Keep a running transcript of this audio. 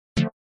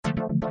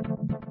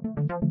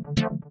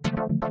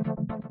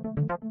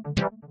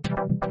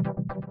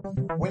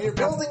When you're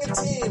building a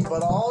team,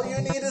 but all you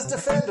need is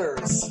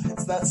defenders,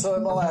 it's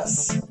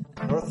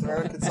TSMLS, North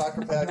American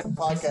Soccer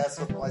Podcast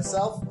with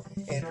myself,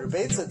 Andrew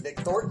Bates, and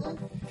Nick Thornton.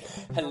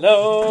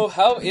 Hello,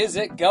 how is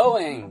it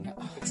going?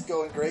 It's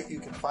going great.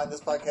 You can find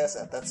this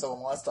podcast at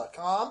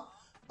TSMLS.com.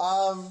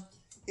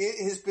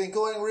 It has been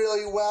going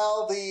really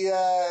well. The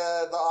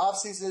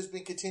offseason has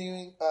been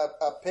continuing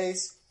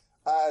apace.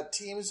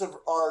 Teams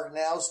are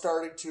now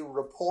starting to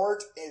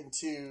report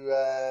into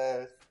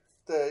the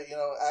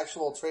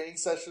actual training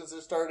sessions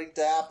are starting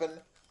to happen,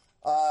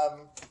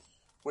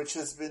 which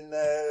is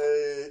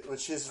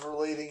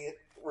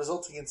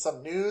resulting in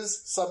some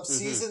news. Some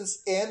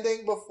seasons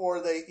ending before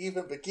they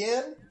even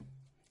begin.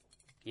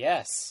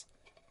 Yes.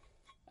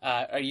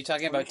 Are you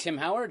talking about Tim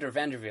Howard or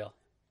Vanderveel?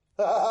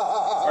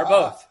 Or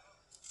both?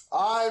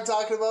 I'm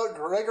talking about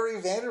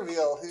Gregory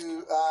Vanderveel,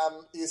 who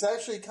is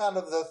actually kind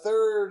of the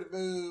third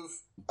move,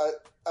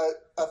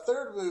 a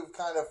third move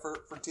kind of for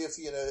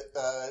TFC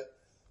that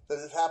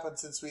has happened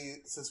since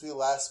we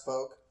last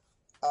spoke.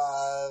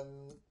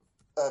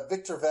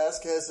 Victor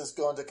Vasquez is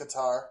going to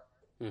Qatar.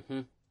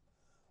 Mm-hmm.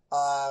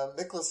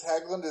 Nicholas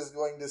Haglund is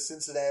going to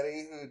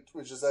Cincinnati,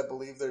 which is, I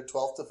believe, their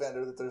 12th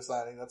defender that they're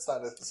signing. That's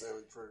not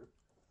necessarily true,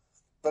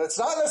 but it's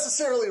not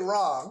necessarily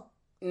wrong.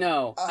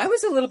 No, I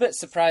was a little bit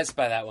surprised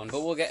by that one,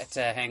 but we'll get to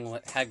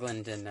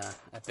Haglund in a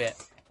bit.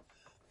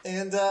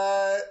 And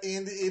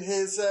it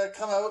has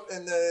come out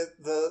in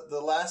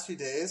the last few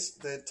days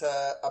that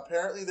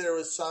apparently there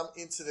was some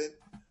incident,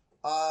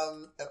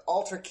 an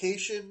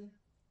altercation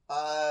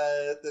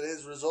that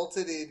has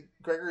resulted in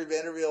Gregory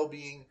Vanderveel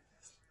being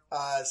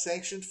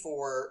sanctioned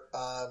for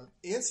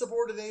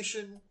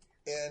insubordination,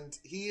 and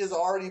he has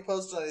already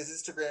posted on his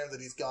Instagram that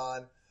he's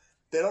gone.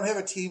 They don't have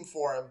a team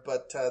for him,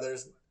 but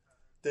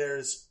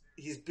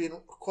he's been,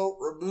 quote,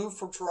 removed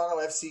from Toronto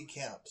FC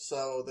camp,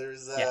 so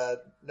there's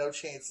no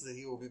chance that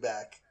he will be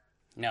back.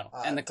 No,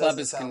 and the club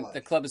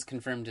is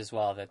confirmed as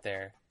well that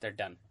they're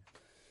done.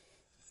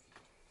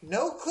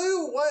 No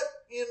clue what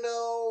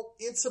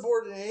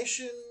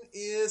insubordination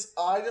is.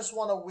 I just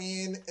want to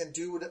win and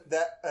do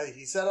that.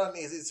 He said on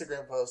his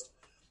Instagram post,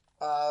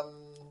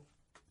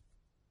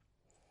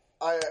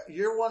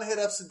 year one hit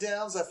ups and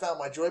downs. I found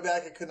my joy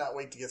back. I could not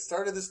wait to get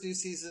started this new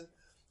season.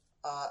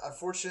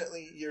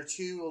 Unfortunately, year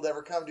two will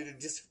never come due to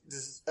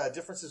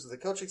differences with the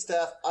coaching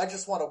staff. I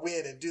just want to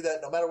win and do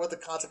that no matter what the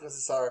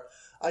consequences are.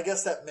 I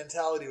guess that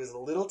mentality was a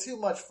little too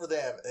much for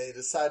them, and they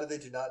decided they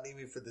do not need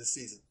me for this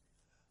season.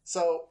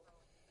 So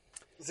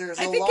there's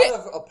a lot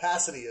of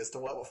opacity as to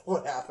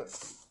what happened.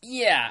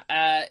 Yeah,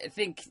 I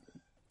think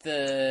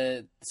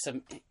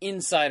some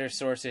insider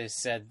sources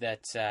said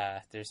that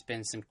there's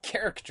been some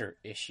character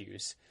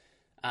issues.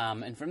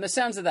 And from the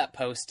sounds of that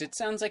post, it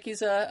sounds like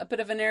he's a bit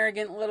of an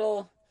arrogant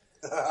little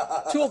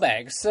tool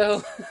bag.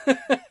 So,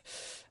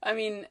 I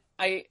mean,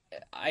 I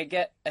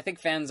think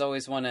fans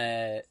always want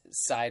to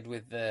side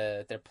with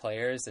their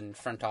players, and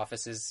front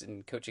offices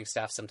and coaching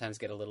staff sometimes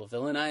get a little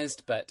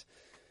villainized, but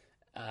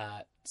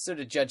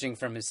sort of judging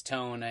from his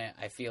tone,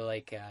 I feel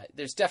like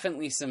there's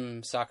definitely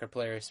some soccer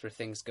players where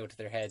things go to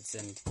their heads,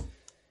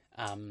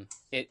 and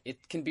it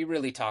can be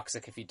really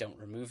toxic if you don't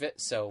remove it.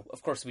 So,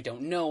 of course, we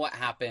don't know what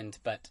happened,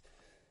 but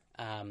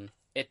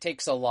it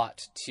takes a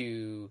lot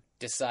to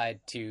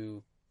decide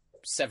to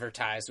sever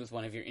ties with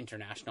one of your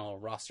international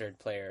rostered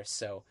players.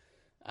 So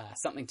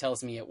something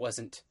tells me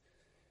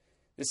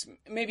this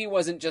maybe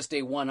wasn't just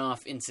a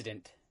one-off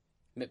incident,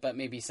 but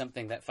maybe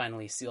something that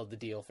finally sealed the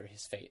deal for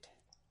his fate.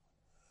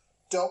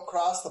 Don't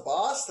cross the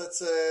boss.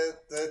 That's a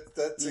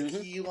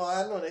key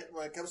line when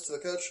it comes to the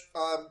coach.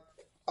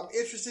 I'm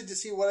interested to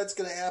see what is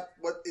going to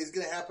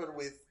happen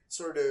with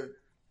sort of.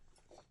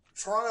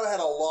 Toronto had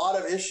a lot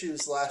of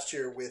issues last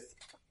year with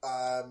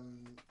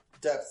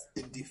depth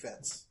in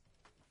defense.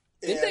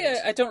 Did they?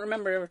 I don't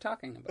remember ever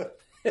talking about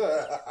it.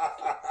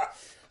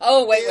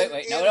 Oh,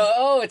 wait. No.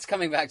 Oh, it's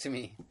coming back to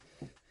me.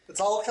 It's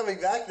all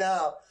coming back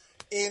now.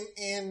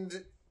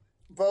 And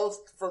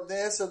both from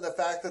this and the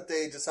fact that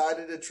they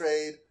decided to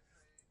trade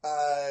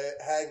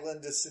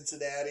Haglund to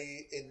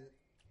Cincinnati, and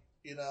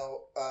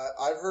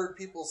I've heard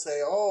people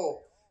say,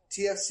 "Oh,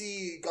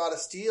 TFC got a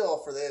steal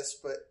for this,"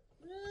 but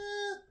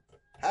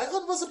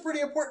Haglund was a pretty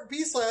important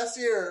piece last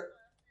year.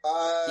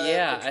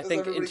 I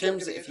think in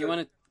terms of, if you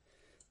want to,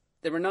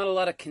 there were not a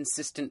lot of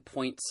consistent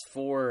points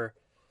for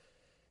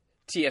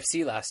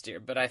TFC last year,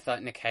 but I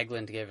thought Nick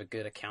Haglund gave a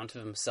good account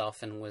of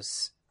himself and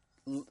was,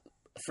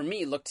 for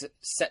me, looked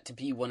set to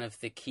be one of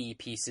the key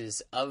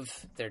pieces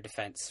of their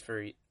defense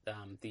for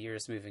the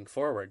years moving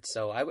forward.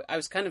 So I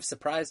was kind of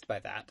surprised by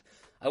that.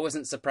 I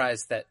wasn't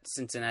surprised that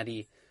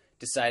Cincinnati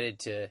decided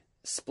to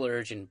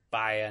splurge and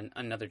buy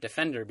another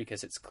defender,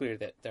 because it's clear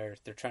that they're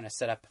trying to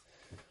set up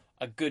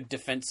a good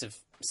defensive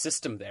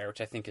system there,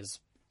 which I think is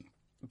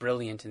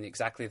brilliant and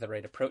exactly the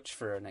right approach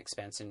for an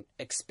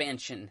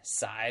expansion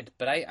side.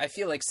 But I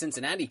feel like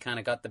Cincinnati kind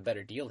of got the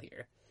better deal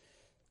here.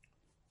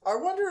 I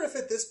wonder if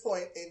at this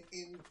point,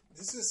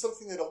 this is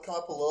something that'll come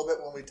up a little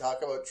bit when we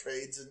talk about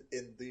trades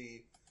in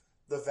the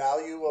the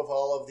value of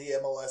all of the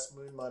MLS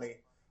moon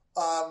money.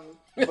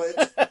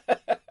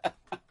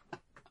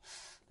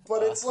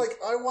 But it's like,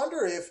 I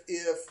wonder if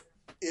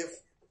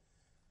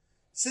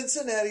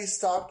Cincinnati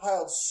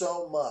stockpiled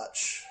so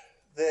much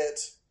that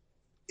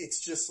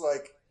it's just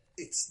like,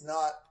 it's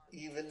not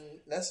even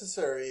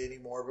necessary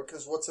anymore,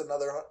 because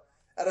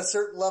at a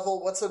certain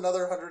level, what's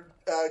another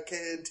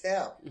 100K in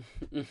town?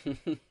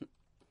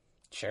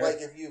 Sure. Like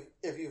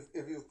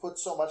if you've put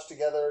so much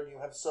together and you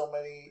have so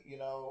many,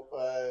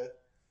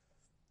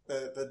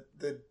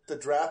 the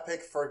draft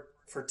pick for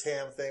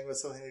Tam thing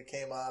was something that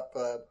came up,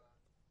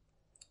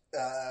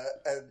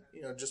 and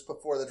just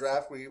before the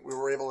draft, we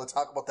were able to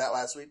talk about that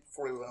last week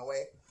before we went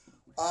away.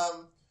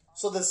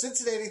 So the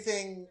Cincinnati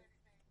thing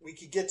we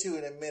could get to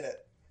in a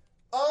minute.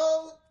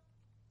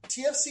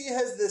 TFC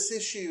has this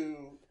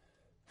issue,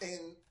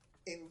 and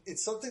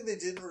it's something they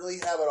didn't really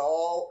have at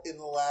all in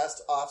the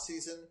last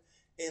offseason,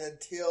 and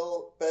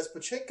until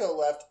Bezpachenko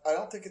left, I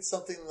don't think it's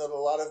something that a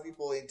lot of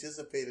people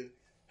anticipated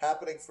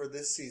happening for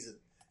this season,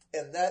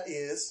 and that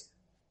is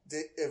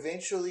that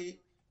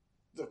eventually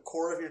the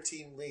core of your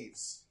team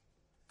leaves.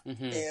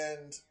 Mm-hmm.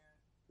 And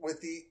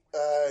with the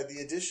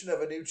addition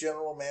of a new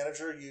general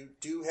manager, you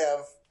do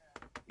have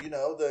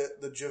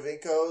the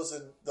Jovinkos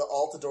and the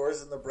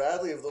Altidores and the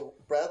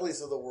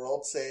Bradleys of the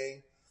world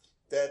saying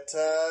that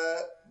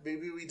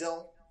maybe we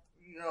don't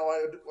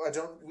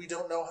we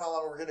don't know how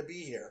long we're going to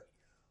be here.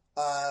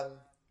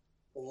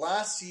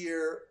 Last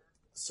year,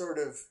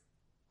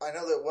 I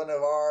know that one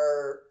of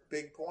our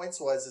big points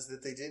is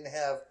that they didn't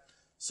have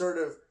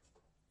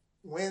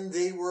when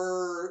they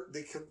were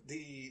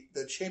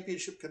the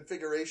championship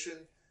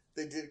configuration,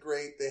 they did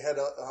great. They had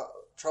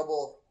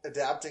trouble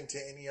adapting to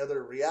any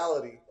other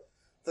reality.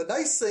 The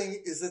nice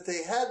thing is that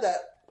they had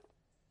that,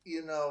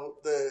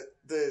 the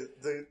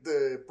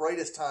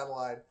brightest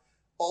timeline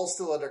all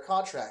still under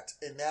contract,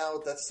 and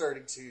now that's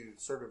starting to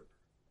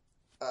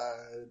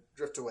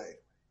drift away.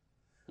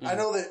 Mm-hmm. I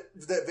know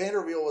that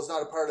Vanderbilt was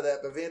not a part of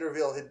that, but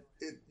Vanderbilt had,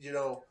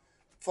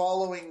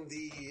 following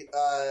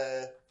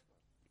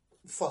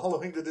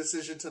the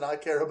decision to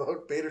not care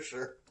about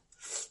Beitashour,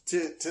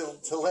 to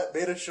let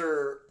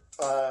Beitashour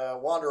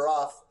wander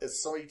off,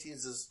 as so many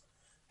teams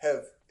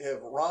have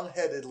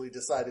wrong-headedly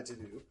decided to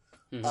do.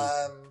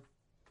 Mm-hmm.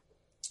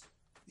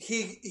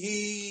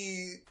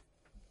 He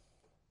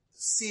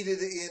seated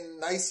in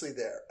nicely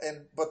there,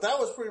 but that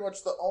was pretty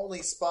much the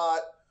only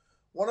spot,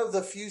 one of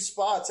the few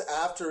spots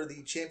after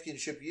the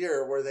championship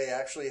year where they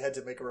actually had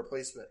to make a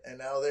replacement, and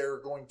now they're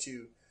going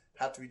to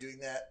have to be doing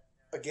that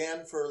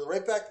again for the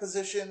right back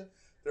position.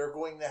 They're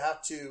going to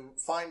have to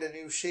find a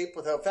new shape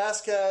without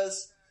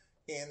Vasquez,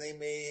 and they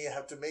may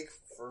have to make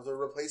further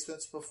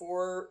replacements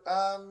before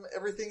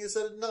everything is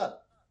said and done.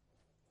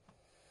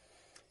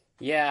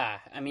 Yeah,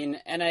 I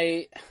mean, and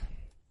I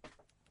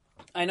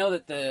know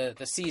that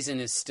the season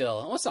is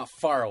still, well, it's not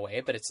far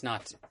away, but it's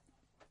not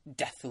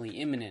deathly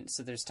imminent,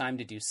 so there's time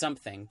to do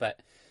something. But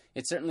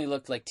it certainly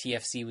looked like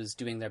TFC was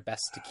doing their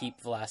best to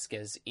keep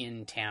Velasquez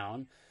in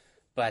town.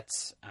 But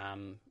I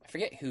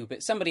forget who,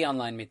 but somebody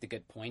online made the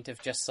good point of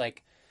just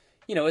like,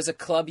 as a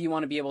club, you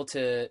want to be able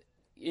to,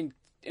 in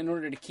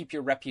order to keep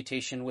your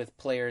reputation with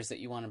players that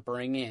you want to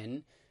bring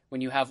in,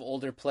 when you have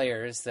older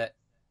players that,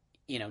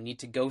 need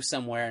to go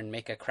somewhere and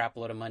make a crap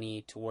load of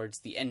money towards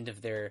the end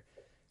of their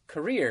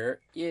career,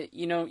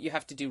 you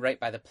have to do right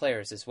by the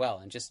players as well.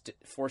 And just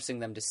forcing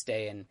them to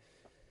stay and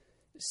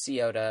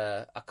see out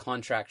a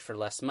contract for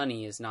less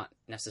money is not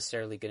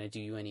necessarily going to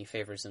do you any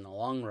favors in the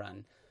long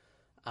run.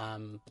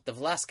 But the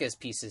Velasquez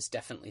piece is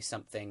definitely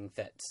something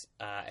that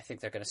I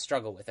think they're going to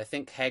struggle with. I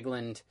think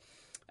Haglund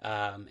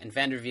and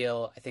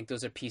Vanderwiel, I think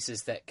those are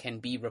pieces that can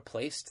be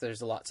replaced.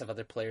 There's lots of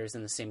other players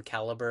in the same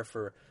caliber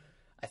for,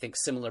 I think,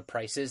 similar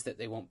prices that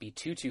they won't be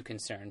too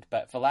concerned.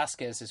 But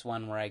Velasquez is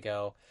one where I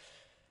go,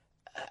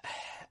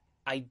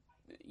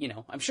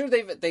 I'm sure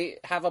they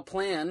have a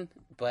plan,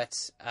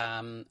 but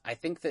I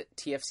think that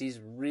TFC is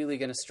really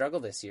going to struggle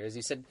this year. As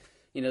you said,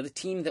 the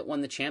team that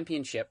won the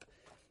championship,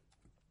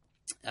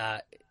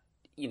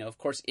 of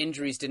course,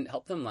 injuries didn't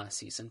help them last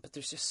season, but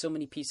there's just so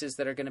many pieces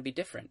that are going to be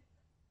different.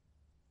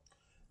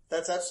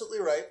 That's absolutely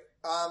right.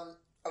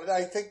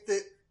 I think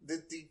that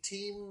the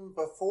team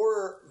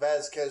before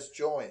Vasquez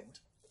joined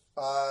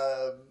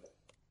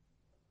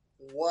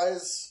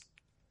was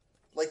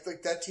like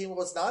that team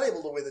was not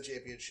able to win the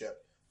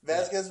championship.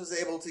 Vasquez was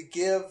able to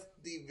give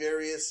the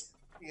various,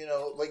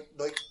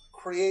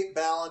 create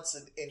balance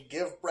and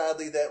give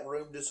Bradley that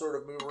room to sort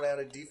of move around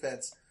in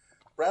defense.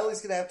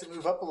 Bradley's going to have to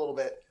move up a little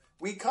bit.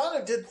 We kind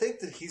of did think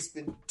that he's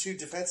been too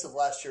defensive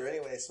last year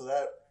anyway, so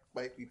that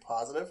might be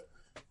positive.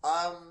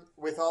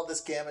 With all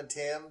this gam and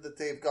tam that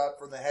they've got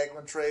from the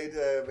Haglund trade,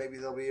 maybe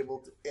they'll be able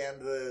to,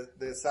 and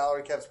the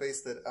salary cap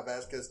space that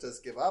Vasquez does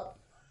give up.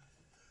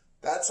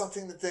 That's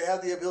something that they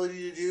have the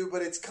ability to do,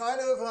 but it's kind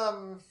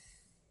of,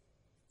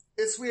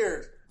 it's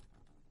weird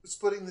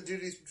splitting the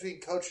duties between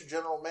coach and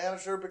general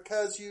manager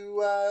because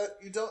you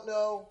don't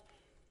know.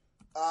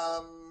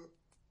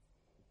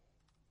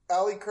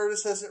 Ali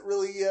Curtis hasn't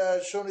really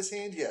shown his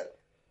hand yet.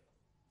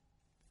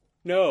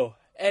 No,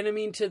 And I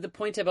mean, to the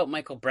point about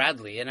Michael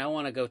Bradley, and I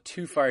want to go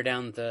too far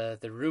down the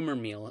rumor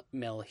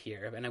mill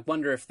here, and I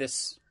wonder if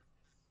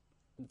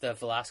the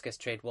Velasquez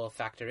trade will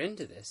factor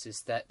into this,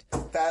 is that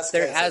Vasquez,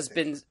 there has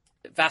been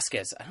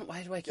Vasquez.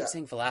 Why do I keep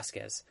saying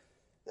Velasquez?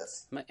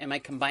 Yes. Am I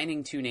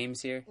combining two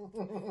names here?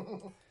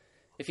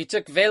 If you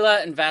took Vela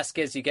and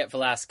Vasquez, you get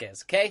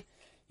Velasquez, okay?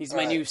 He's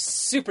my new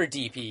super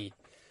DP.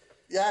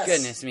 Yes.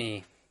 Goodness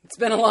me. It's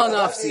been a long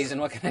off season,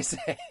 what can I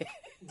say?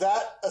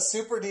 That a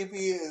super DP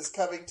is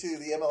coming to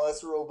the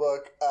MLS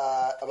rulebook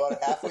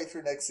about halfway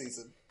through next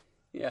season.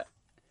 Yeah.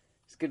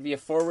 It's going to be a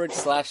forward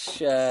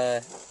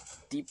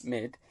 / deep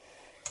mid.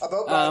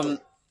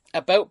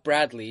 About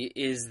Bradley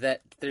is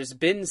that there's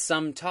been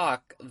some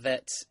talk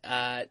that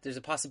there's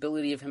a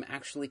possibility of him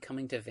actually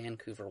coming to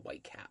Vancouver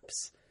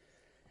Whitecaps.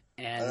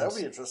 And that would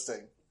be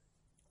interesting.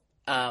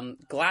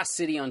 Glass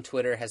City on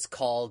Twitter has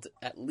called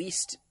at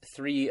least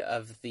 3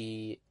 of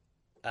the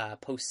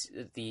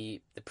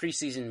the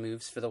preseason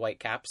moves for the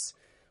Whitecaps.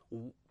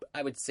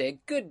 I would say a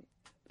good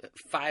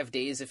 5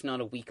 days, if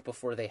not a week,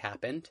 before they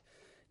happened.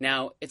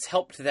 Now, it's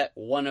helped that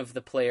one of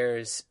the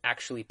players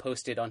actually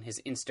posted on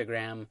his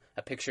Instagram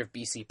a picture of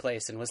BC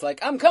Place and was like,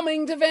 "I'm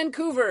coming to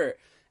Vancouver!"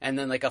 And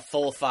then like a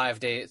full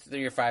 3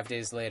 or 5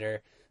 days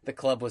later, the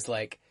club was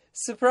like,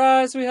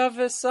 "Surprise, we have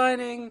a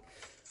signing."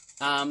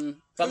 But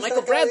Who's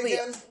Michael that Bradley...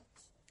 guy again?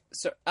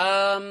 So,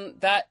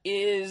 that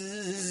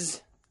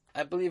is,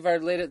 I believe,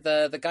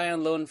 the guy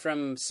on loan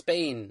from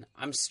Spain.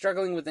 I'm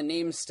struggling with the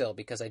names still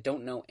because I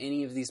don't know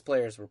any of these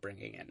players we're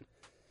bringing in.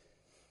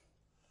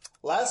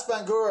 Las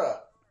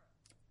Bangura.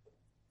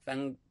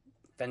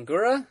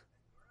 Bangura?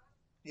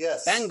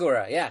 Yes.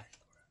 Bangura, yeah.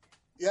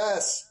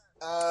 Yes.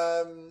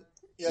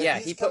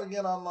 He's coming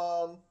in on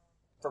loan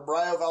from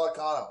Rayo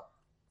Vallecano.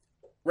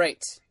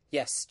 Right.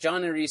 Yes.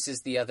 John Ariz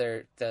is the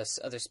other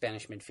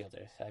Spanish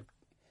midfielder. I'm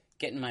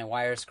getting my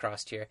wires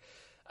crossed here.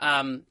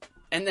 And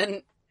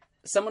then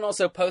someone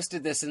also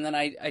posted this, and then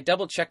I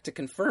double-checked to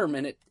confirm,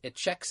 and it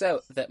checks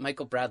out that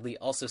Michael Bradley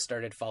also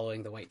started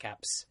following the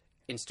Whitecaps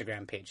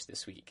Instagram page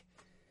this week.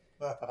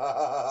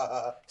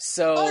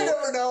 So I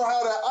never know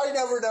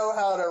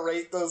how to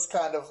rate those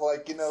kind of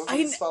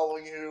who's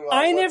following you.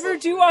 I never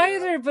do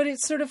either, but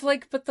it's sort of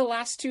like, but the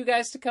last 2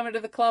 guys to come into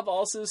the club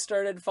also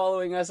started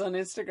following us on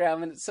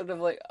Instagram, and it's sort of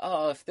like,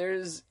 oh, if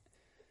there's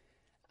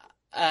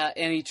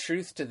any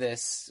truth to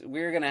this,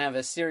 we're gonna have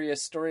a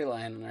serious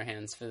storyline on our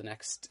hands for the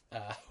next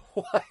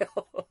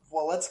while.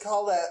 Well, let's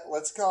call that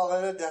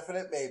a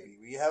definite maybe.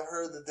 We have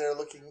heard that they're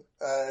looking.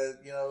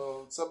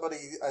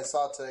 Somebody I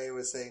saw today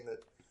was saying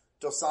that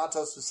Dos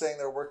Santos was saying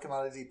they're working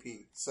on a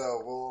DP,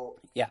 so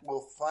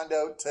we'll find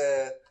out.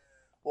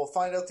 We'll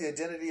find out the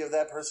identity of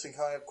that person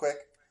coming up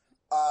quick.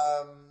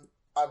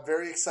 I'm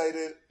very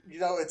excited.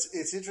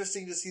 It's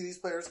interesting to see these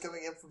players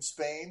coming in from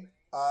Spain.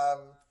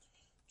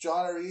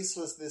 John Ariz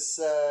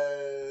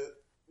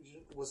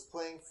was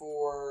playing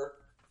for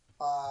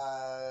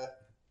a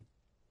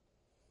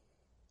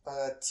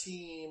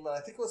team,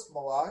 I think it was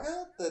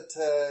Malaga,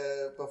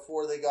 that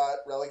before they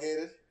got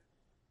relegated.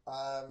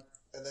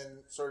 And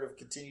then sort of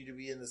continue to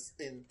be in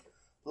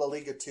La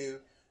Liga 2.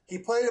 He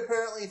played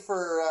apparently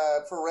for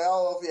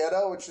Real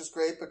Oviedo, which is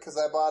great because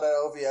I bought an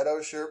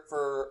Oviedo shirt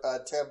for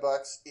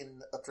 $10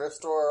 in a thrift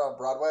store on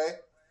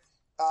Broadway.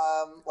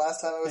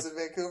 Last time I was in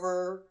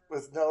Vancouver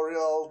with no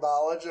real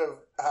knowledge of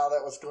how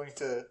that was going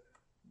to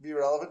be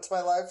relevant to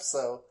my life,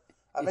 so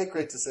I make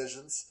great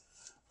decisions.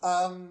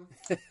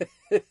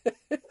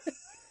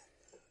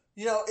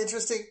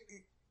 Interesting.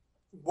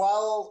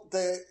 While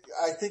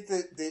I think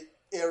that the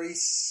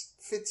Ariz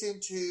fits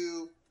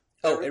into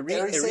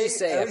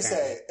Ariz,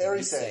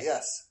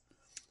 yes.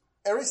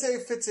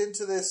 Ariz fits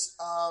into this.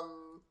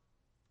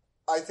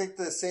 I think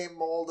the same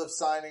mold of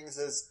signings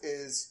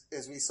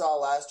as we saw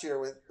last year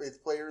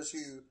with players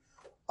who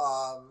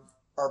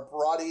are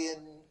brought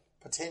in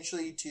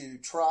potentially to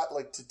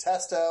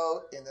test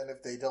out, and then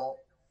if they don't,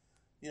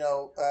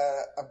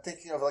 I'm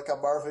thinking of like a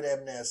Marvin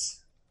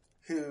Emnes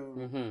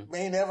who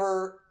may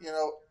never,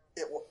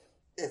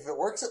 if it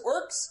works, it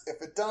works.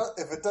 If it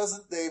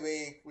doesn't,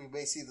 we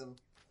may see them.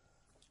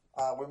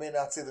 We may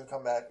not see them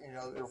come back.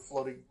 You're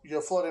float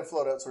in,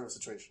 float out sort of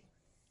situation.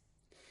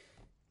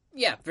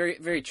 Yeah, very,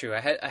 very true. I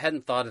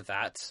hadn't thought of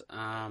that.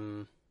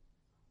 And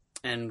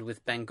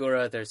with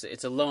Bangura,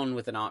 it's a loan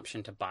with an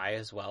option to buy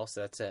as well.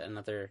 So that's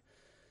another.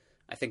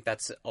 I think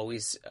that's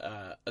always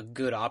a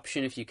good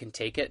option if you can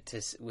take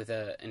it with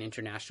an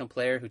international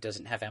player who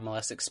doesn't have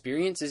MLS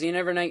experience, as you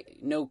never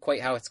know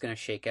quite how it's going to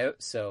shake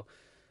out. So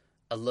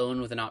a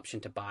loan with an option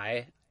to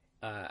buy,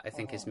 I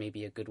think, is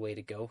maybe a good way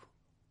to go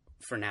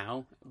for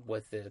now,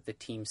 with the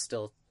team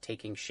still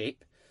taking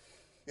shape.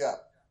 Yeah.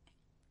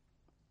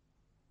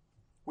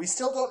 We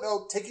still don't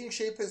know. Taking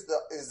shape is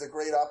the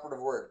great operative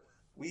word.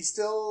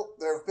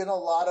 There have been a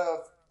lot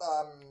of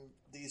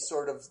these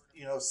sort of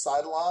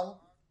sidelong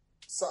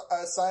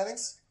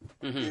signings.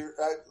 Mm-hmm.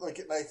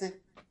 And I think,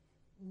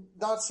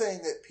 not saying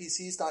that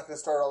PC's not going to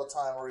start all the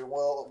time, or he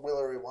will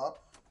or he won't.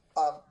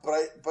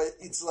 But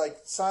it's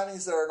like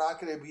signings that are not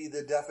going to be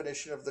the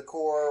definition of the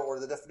core or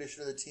the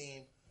definition of the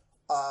team.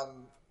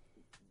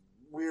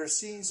 we're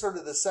seeing sort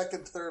of the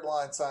second, third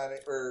line signing,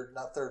 or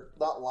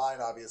not line,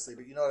 obviously,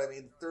 but you know what I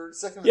mean?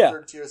 Second and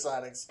third tier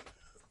signings.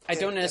 I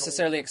don't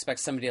necessarily expect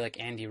somebody like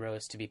Andy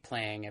Rose to be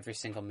playing every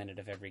single minute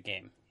of every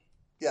game.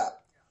 Yeah.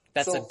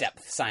 That's a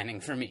depth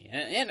signing for me.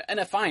 And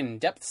a fine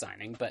depth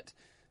signing, but,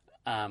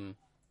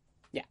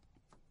 yeah.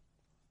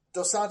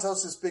 Dos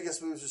Santos'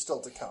 biggest moves are still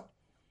to come.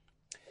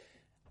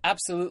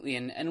 Absolutely,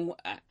 and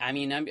I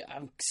mean, I'm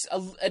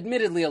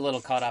admittedly a little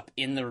caught up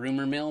in the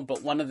rumor mill,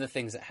 but one of the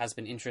things that has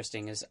been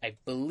interesting is I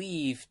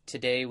believe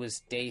today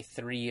was day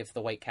 3 of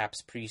the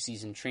Whitecaps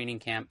preseason training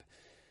camp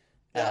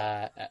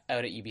out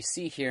at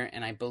UBC here,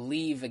 and I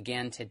believe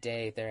again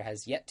today there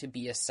has yet to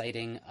be a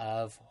sighting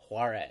of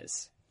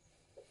Juarez.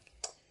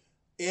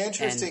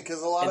 Interesting,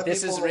 because a lot of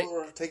people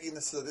are taking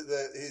this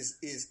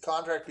his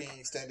contract being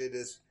extended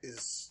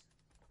is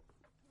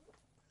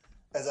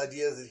as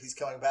ideas that he's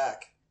coming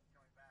back.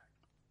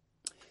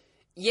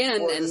 Yeah,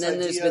 and then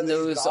there's been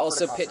those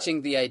also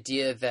pitching the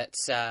idea that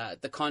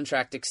the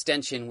contract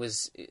extension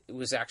was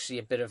actually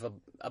a bit of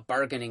a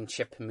bargaining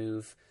chip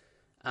move,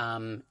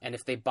 and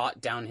if they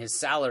bought down his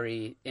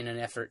salary in an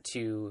effort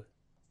to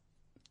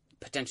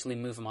potentially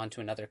move him on to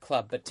another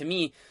club. But to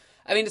me,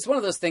 I mean, it's one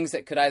of those things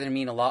that could either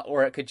mean a lot,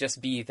 or it could just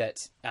be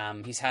that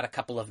he's had a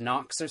couple of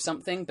knocks or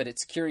something. But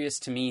it's curious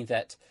to me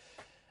that,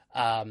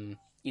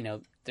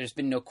 there's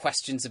been no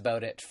questions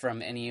about it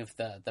from any of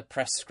the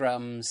press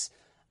scrums,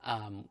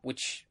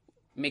 which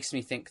makes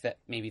me think that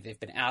maybe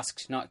they've been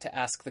asked not to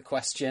ask the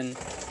question,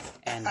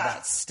 and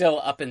that's still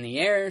up in the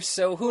air.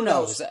 So who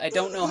knows? I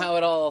don't know how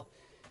it all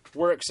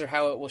works or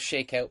how it will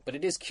shake out, but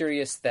it is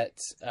curious that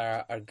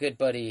our good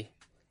buddy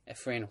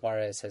Efrain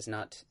Juarez has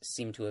not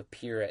seemed to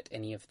appear at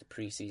any of the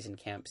preseason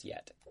camps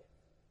yet.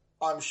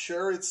 I'm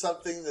sure it's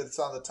something that's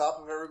on the top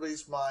of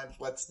everybody's mind.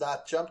 Let's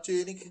not jump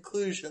to any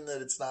conclusion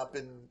that it's not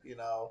been,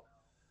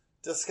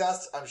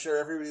 discussed. I'm sure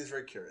everybody's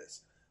very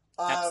curious.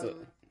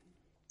 Absolutely.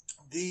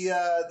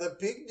 The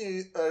big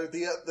news,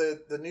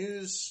 the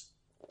news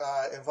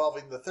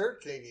involving the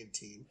third Canadian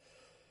team,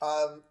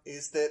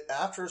 is that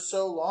after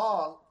so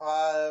long,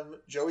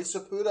 Joey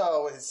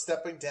Saputo is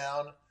stepping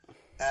down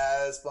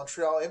as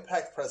Montreal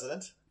Impact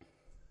president.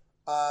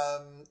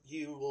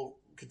 He will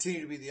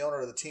continue to be the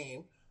owner of the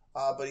team,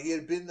 but he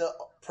had been the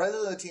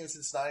president of the team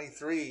since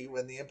 '93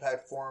 when the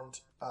Impact formed.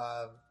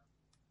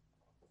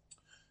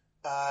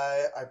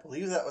 I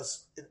believe that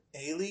was in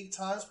A-League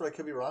times, but I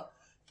could be wrong.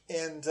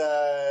 And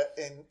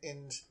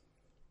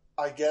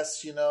I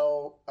guess,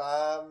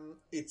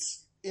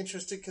 it's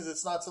interesting because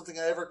it's not something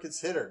I ever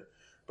considered.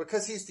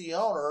 Because he's the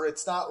owner,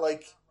 it's not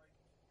like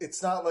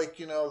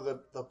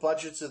the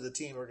budgets of the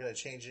team are going to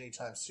change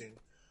anytime soon.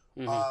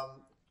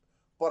 Mm-hmm.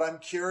 But I'm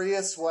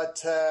curious what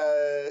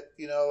the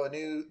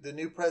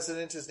new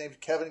president is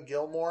named Kevin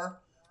Gilmore.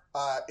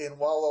 And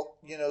while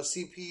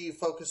CP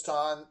focused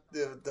on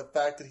the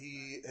fact that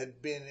he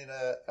had been in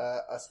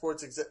a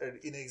sports in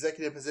an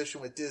executive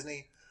position with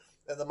Disney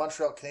and the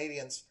Montreal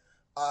Canadiens,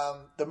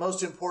 the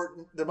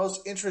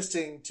most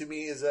interesting to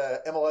me as a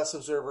MLS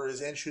observer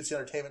is Anschutz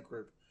Entertainment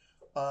Group,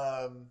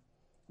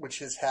 which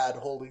has had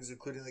holdings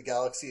including the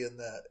Galaxy and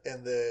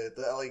the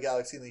LA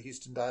Galaxy and the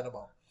Houston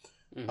Dynamo.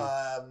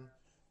 Mm-hmm.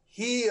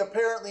 He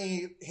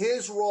apparently,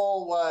 his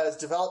role was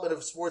development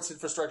of sports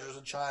infrastructures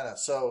in China,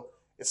 so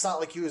it's not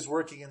like he was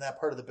working in that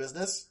part of the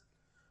business.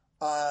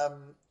 But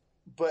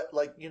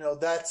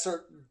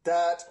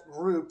that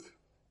group,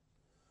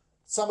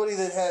 somebody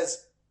that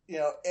has,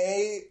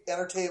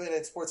 entertainment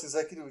and sports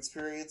executive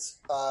experience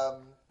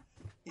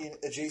in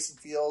adjacent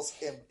fields,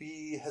 and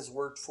B, has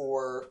worked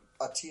for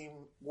an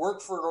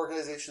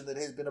organization that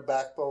has been a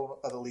backbone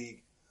of the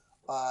league.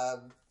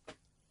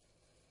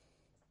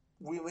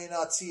 We may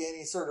not see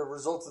any sort of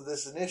results of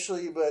this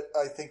initially, but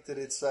I think that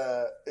it's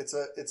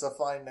a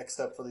fine next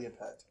step for the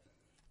Impact.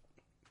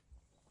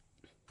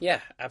 Yeah,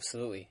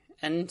 absolutely.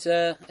 And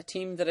a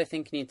team that I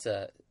think needs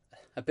a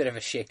bit of a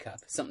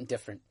shake-up, something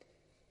different.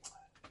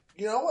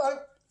 You know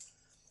what?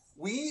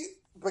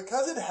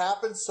 Because it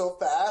happened so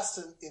fast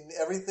and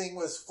everything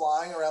was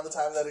flying around the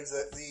time of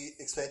the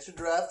expansion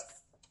draft,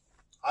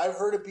 I've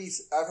heard it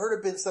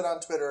been said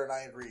on Twitter, and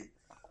I agree.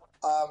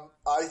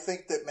 I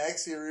think that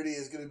Maxi Urruti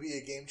is going to be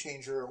a game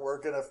changer, and we're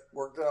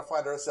gonna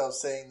find ourselves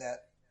saying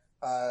that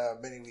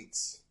many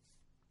weeks.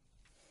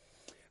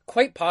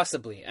 Quite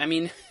possibly. I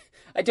mean,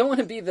 I don't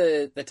want to be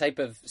the type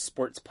of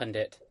sports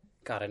pundit.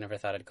 God, I never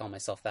thought I'd call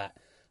myself that.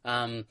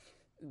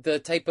 The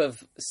type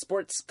of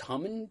sports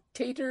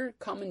commentary,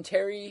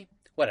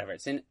 whatever.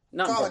 It's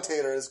not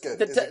commentator is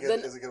good.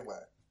 Is a good way.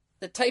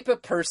 The type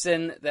of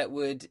person that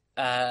would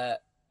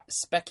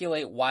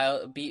speculate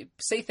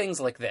say things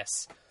like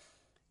this.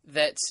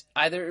 That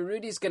either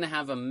Urruti's going to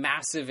have a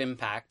massive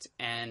impact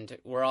and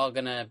we're all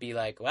going to be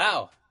like,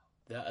 wow,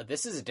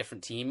 this is a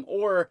different team,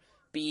 or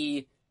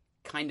be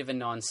kind of a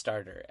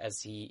non-starter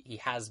as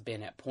he has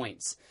been at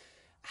points.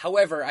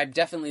 However, I'm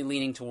definitely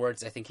leaning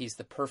towards, I think he's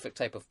the perfect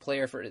type of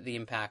player for the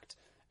Impact,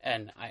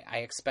 and I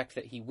expect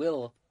that he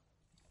will,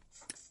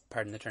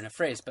 pardon the turn of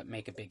phrase, but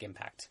make a big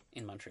impact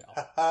in Montreal.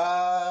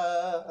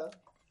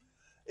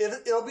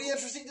 It'll be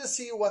interesting to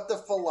see what the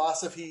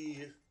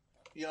philosophy,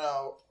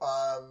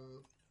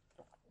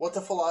 what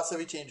the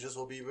philosophy changes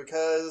will be,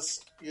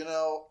 because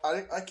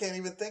I can't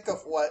even think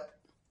of what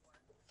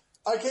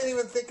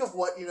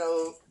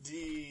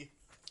the.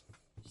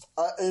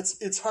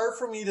 It's hard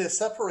for me to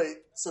separate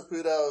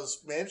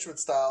Saputo's management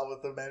style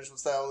with the management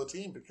style of the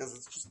team, because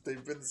it's just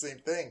they've been the same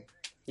thing.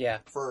 Yeah.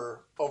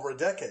 For over a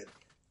decade.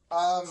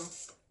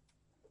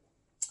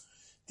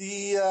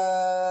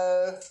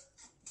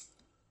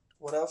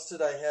 What else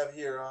did I have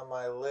here on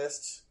my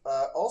list?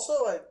 Also,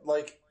 I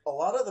like a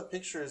lot of the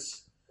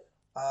pictures.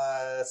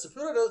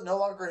 Saputo no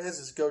longer has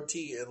his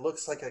goatee and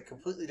looks like a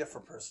completely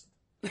different person.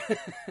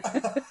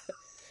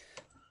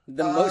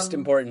 The most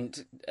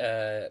important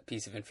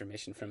piece of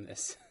information from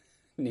this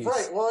news.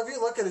 Right. Well, if you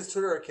look at his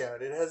Twitter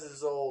account, it has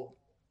his old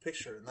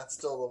picture, and that's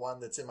still the one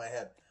that's in my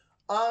head.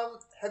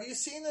 Have you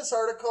seen this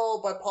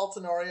article by Paul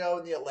Tenorio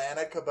in The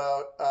Atlantic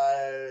about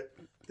the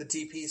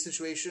DP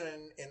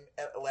situation in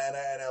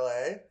Atlanta and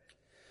LA?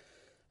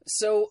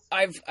 So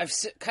I've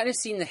kind of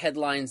seen the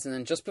headlines, and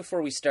then just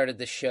before we started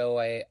the show,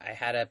 I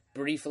had a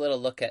brief little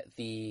look at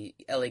the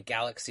LA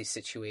Galaxy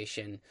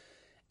situation,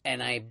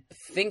 and I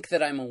think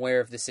that I'm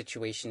aware of the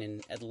situation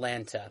in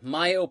Atlanta.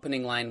 My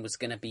opening line was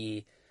going to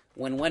be,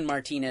 when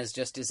Martinez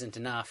just isn't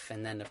enough,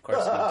 and then, of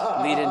course,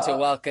 we lead into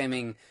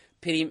welcoming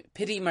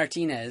Pity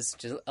Martinez,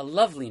 which is a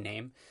lovely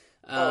name,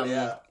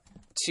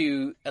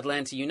 to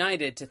Atlanta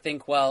United, to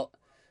think, well,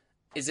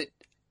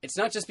 it's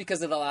not just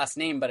because of the last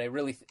name, but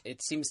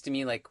it seems to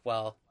me like,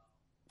 well,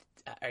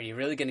 are you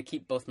really going to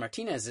keep both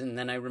Martinez? And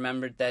then I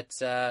remembered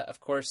that, of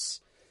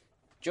course,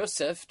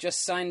 Joseph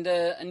just signed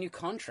a new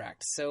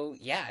contract. So,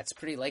 yeah, it's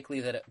pretty likely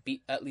that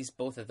at least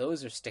both of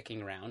those are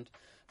sticking around.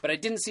 But I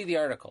didn't see the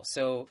article.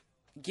 So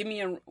give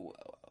me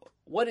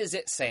what is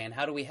it saying?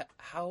 How do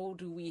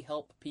we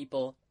help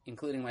people,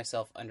 including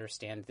myself,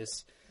 understand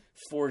this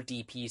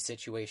 4DP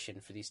situation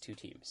for these two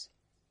teams?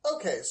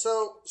 Okay,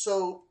 so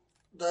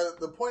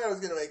the point I was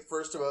going to make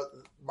first about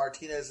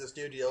Martinez's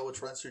new deal,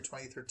 which runs through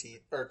 2013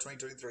 or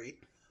 2023,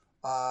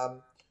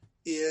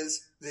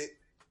 is that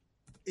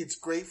it's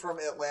great from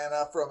an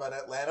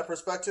Atlanta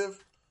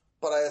perspective,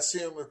 but I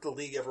assume if the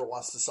league ever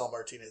wants to sell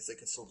Martinez, they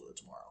can still do it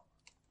tomorrow.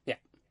 Yeah.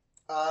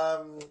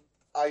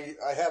 I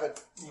haven't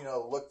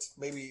looked.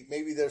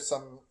 Maybe there's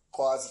some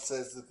clause that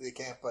says that they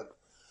can't, but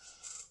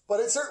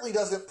it certainly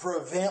doesn't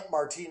prevent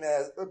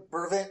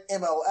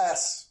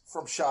MLS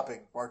from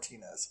shopping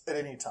Martinez at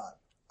any time.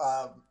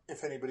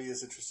 If anybody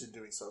is interested in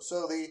doing so.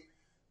 So the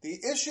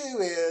issue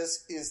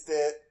is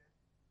that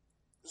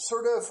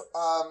sort of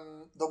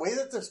the way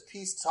that this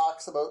piece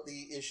talks about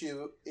the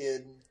issue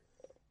in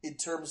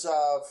terms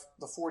of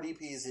the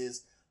 4DPs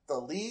is the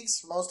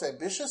league's most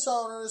ambitious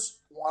owners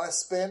want to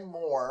spend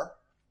more,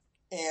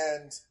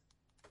 and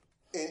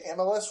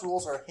MLS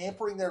rules are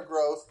hampering their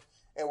growth,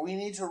 and we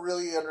need to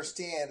really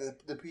understand,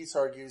 the piece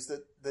argues,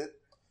 that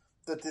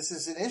this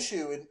is an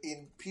issue,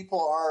 and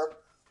people are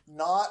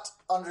not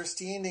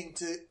understanding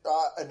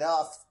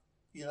enough,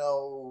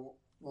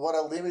 what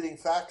a limiting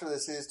factor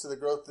this is to the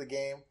growth of the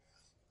game,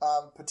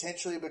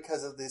 potentially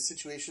because of the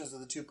situations of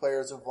the two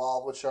players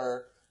involved, which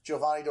are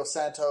Giovanni Dos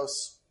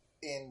Santos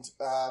in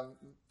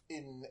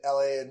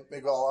LA and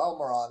Miguel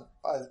Almiron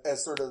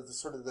as sort of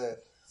the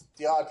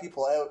odd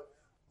people out.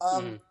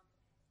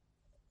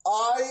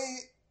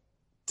 I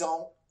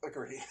don't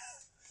agree.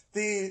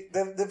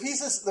 The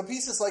piece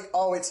is like,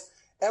 it's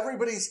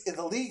everybody's in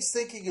the league's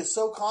thinking is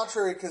so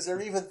contrary, because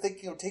they're even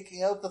thinking of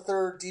taking out the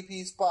third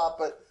DP spot,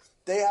 but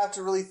they have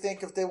to really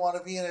think if they want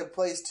to be in a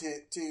place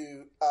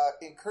to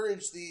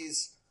encourage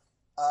these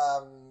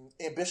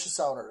ambitious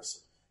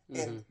owners.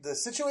 Mm-hmm. And the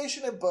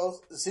situation in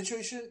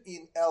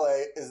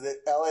LA is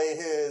that LA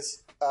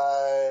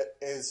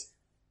has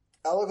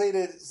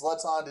elevated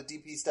Zlatan to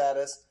DP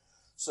status.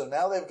 So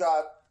now they've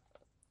got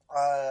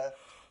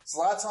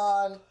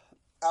Zlatan,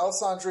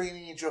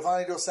 Alessandrini,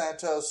 Giovanni Dos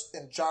Santos,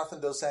 and Jonathan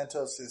Dos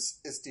Santos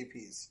is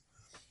DPs.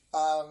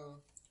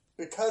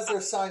 Because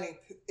they're signing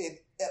in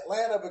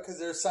Atlanta, because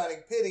they're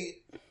signing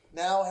Pity,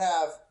 now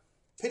have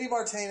Pity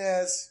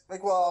Martinez,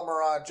 Miguel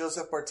Almiron,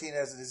 Joseph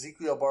Martinez, and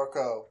Ezequiel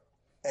Barco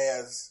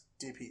as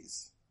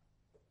DPs.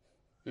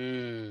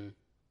 I'm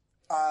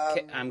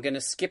going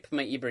to skip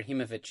my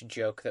Ibrahimovic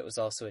joke that was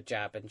also a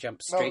jab and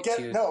jump straight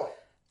to...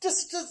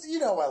 Just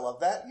I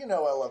love that. I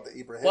love the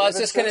Ibrahimovic. Well, I was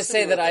just going to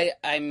say that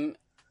I'm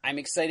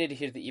excited to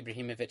hear that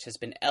Ibrahimovic has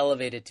been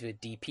elevated to a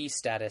DP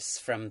status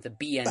from the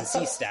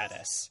BNC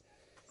status.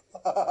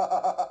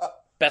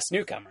 Best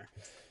newcomer.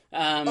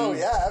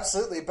 Yeah,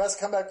 absolutely. Best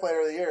comeback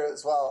player of the year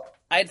as well.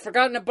 I'd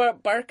forgotten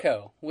about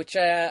Barco, which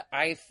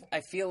I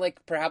feel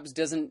like perhaps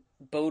doesn't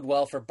bode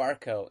well for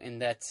Barco, in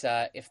that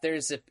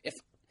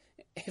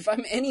if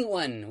I'm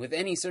anyone with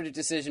any sort of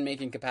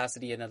decision-making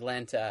capacity in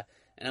Atlanta,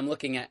 and I'm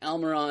looking at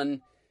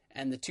Almiron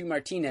and the two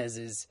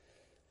Martinezes,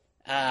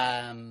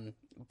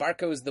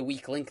 Barco's the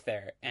weak link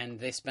there, and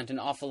they spent an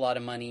awful lot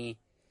of money,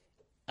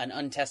 an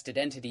untested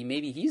entity.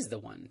 Maybe he's the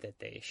one that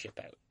they ship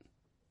out.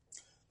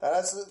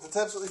 That's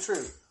absolutely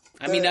true.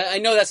 I mean, I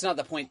know that's not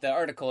the point the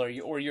article or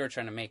you're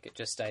trying to make. It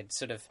just I'd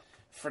sort of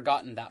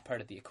forgotten that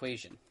part of the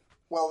equation.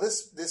 Well,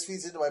 this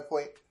feeds into my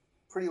point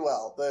pretty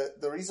well.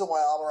 The reason why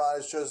Almiron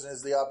is chosen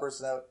as the odd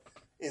person out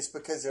is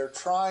because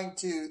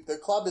the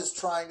club is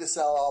trying to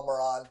sell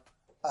Almiron,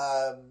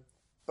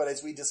 but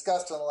as we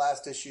discussed on the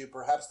last issue,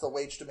 perhaps the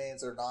wage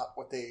demands are not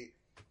what them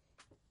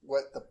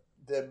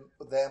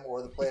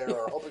or the player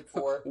are hoping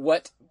for.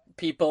 What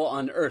people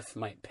on Earth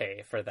might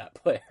pay for that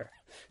player.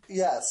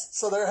 Yes,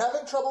 so they're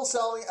having trouble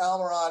selling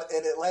Almiron,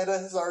 and Atlanta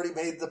has already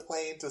made the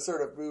plane to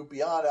sort of move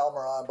beyond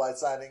Almiron by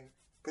signing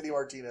Pity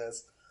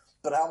Martinez,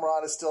 but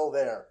Almiron is still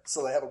there,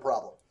 so they have a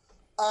problem.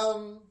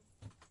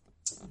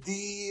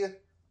 The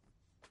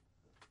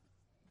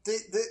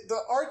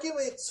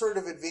argument sort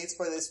of advanced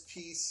by this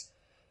piece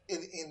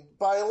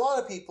by a lot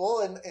of people,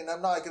 and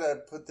I'm not going to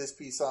put this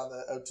piece hang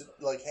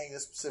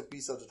this specific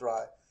piece out to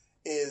dry,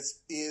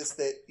 is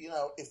that,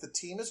 if the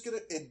team is going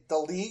to, the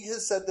league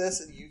has said this,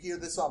 and you hear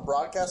this on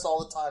broadcast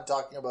all the time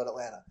talking about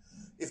Atlanta.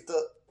 If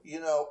the,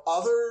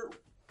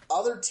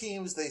 other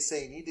teams, they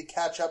say, need to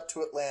catch up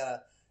to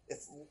Atlanta,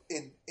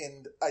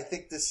 and I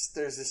think there's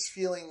this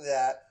feeling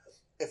that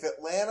if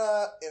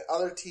Atlanta and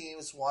other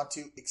teams want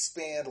to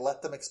expand,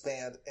 let them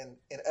expand, and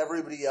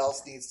everybody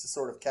else needs to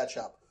sort of catch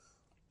up.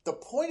 The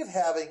point of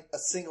having a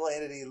single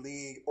entity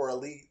league or a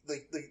league,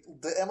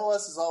 the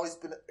MLS has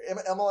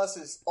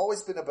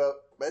always been about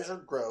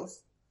measured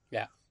growth.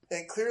 Yeah.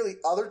 And clearly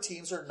other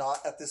teams are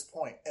not at this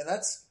point. And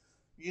that's,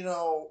 when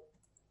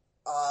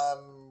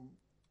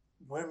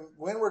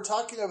we're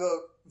talking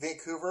about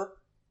Vancouver,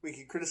 we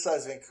can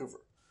criticize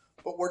Vancouver.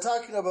 But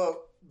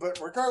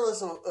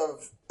regardless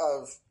of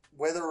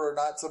whether or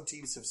not some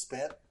teams have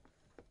spent,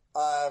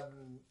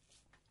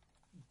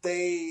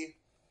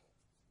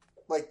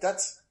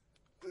 that's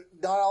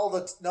not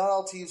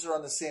all teams are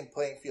on the same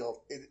playing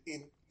field.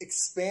 In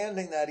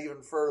expanding that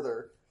even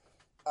further,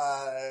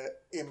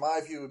 in my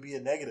view, would be a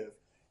negative.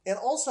 And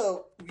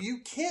also,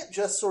 you can't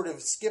just sort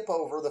of skip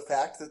over the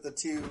fact that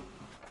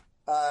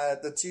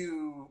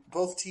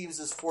both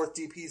teams' fourth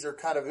DPs are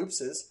kind of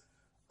oopses,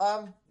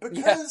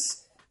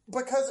 because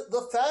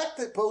the fact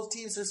that both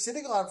teams are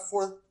sitting on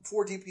four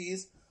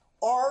DPs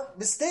are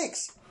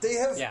mistakes. They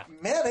have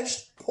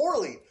managed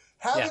poorly.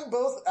 Having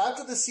both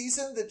after the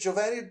season that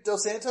Giovanni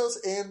Dos Santos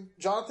and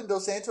Jonathan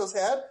Dos Santos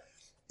had,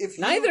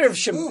 neither of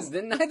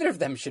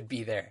them should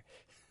be there.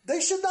 They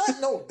should not.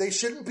 No, they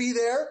shouldn't be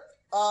there.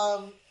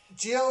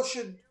 Gio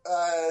should.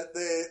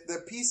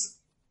 The piece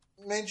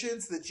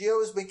mentions that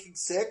Gio is making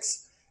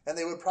 $6, and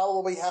they would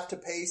probably have to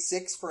pay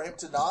 $6 for him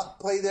to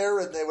not play there,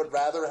 and they would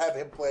rather have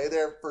him play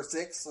there for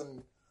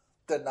 $6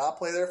 than not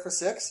play there for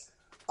 $6,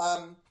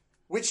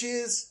 which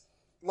is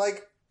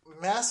like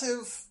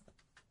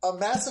a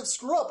massive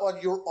screw up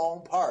on your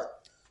own part.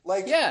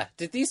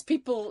 Did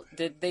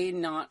they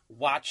not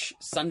watch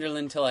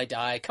Sunderland Till I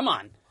Die? Come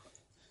on.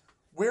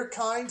 We're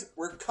kind to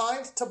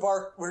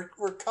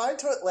we're kind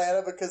to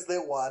Atlanta because they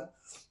won.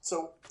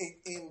 So,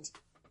 and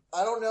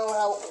I don't know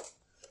how.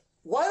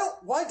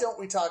 Why don't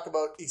we talk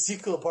about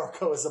Ezekiel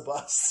Barco as a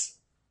bust?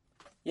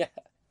 Yeah,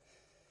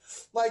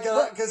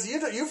 because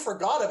you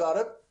forgot about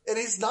him, and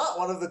he's not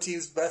one of the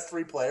team's best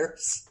 3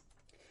 players.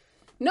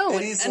 No,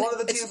 and he's one of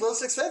the team's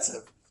most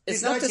expensive.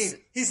 He's 19.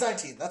 He's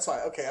 19. That's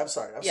why. Okay, I'm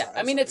sorry.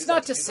 I mean, it's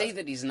not to say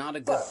that he's not a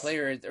good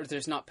player or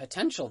there's not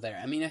potential there.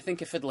 I mean, I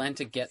think if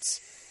Atlanta gets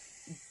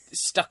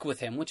stuck with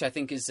him, which I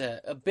think is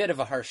a bit of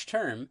a harsh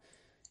term,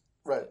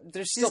 right?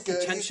 There's still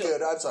potential. He's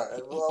good. I'm sorry.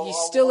 He's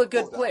still a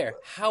good player.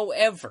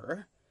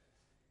 However,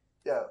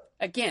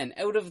 again,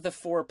 out of the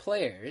 4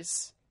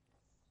 players,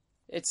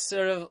 it's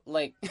sort of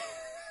like,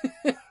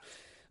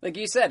 like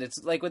you said,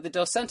 it's like with the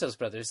Dos Santos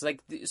brothers.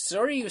 Like,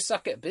 sorry you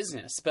suck at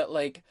business, but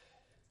like,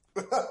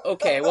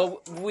 okay,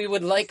 well, we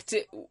would like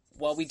to.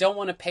 Well, we don't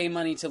want to pay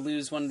money to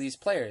lose one of these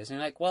players. And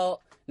you're like,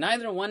 well,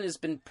 neither one has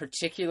been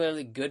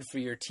particularly good for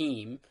your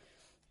team,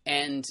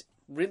 and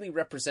really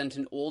represent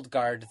an old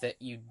guard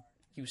that you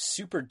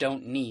super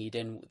don't need,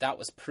 and that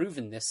was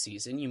proven this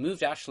season. You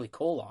moved Ashley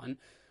Cole on.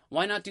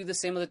 Why not do the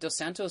same with the Dos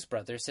Santos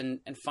brothers and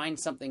find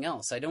something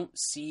else? I don't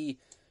see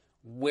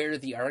where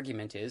the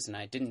argument is, and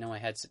I didn't know I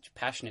had such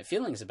passionate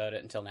feelings about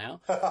it until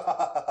now.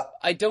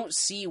 I don't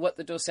see what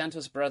the Dos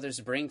Santos brothers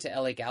bring to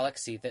LA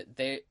Galaxy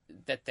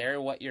that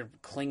they're what you're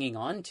clinging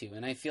on to.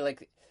 And I feel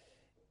like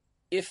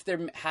if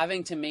they're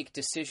having to make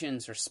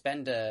decisions or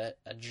spend a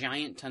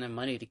giant ton of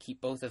money to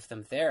keep both of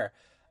them there,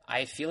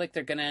 I feel like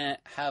they're going to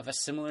have a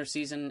similar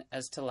season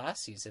as to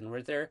last season,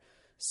 where they're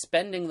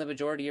spending the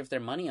majority of their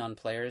money on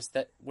players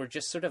that were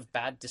just sort of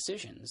bad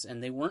decisions,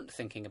 and they weren't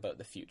thinking about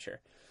the future.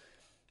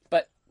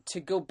 But to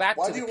go back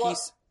to the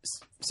piece...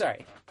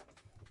 Sorry.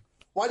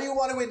 Why do you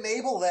want to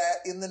enable that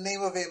in the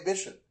name of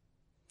ambition?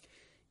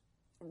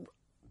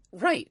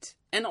 Right.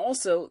 And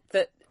also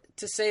that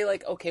to say,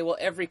 like, okay, well,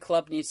 every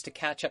club needs to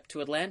catch up to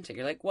Atlanta.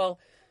 You're like, well,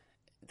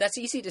 that's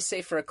easy to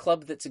say for a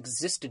club that's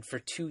existed for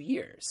 2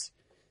 years.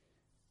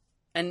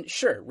 And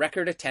sure,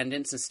 record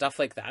attendance and stuff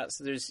like that.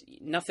 So there's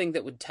nothing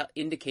that would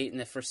indicate in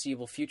the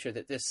foreseeable future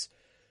that this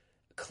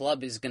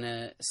club is going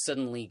to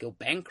suddenly go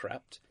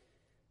bankrupt.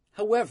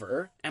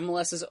 However,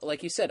 MLS has,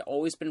 like you said,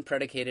 always been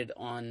predicated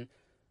on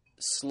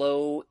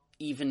slow,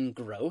 even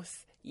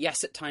growth.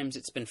 Yes, at times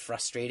it's been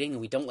frustrating,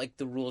 and we don't like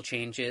the rule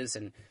changes,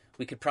 and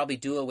we could probably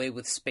do away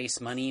with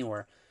space money,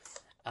 or,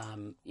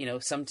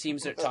 some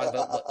teams are talking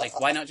about, like,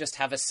 why not just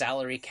have a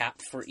salary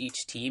cap for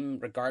each team,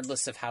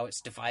 regardless of how it's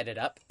divided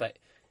up, but,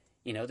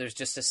 there's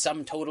just a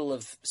sum total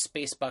of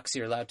space bucks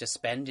you're allowed to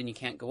spend, and you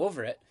can't go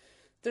over it.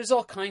 There's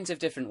all kinds of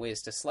different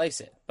ways to slice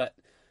it, but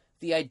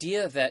the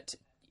idea that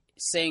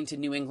saying to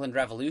New England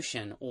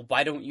Revolution, well,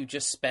 why don't you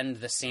just spend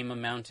the same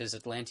amount as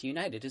Atlanta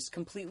United is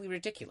completely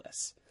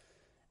ridiculous.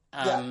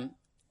 And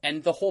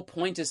the whole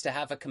point is to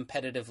have a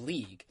competitive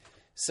league.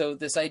 So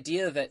this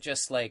idea that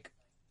just like,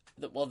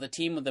 the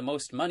team with the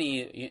most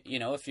money,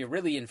 if you're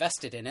really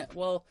invested in it,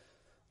 well,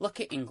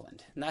 look at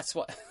England. And that's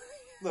what,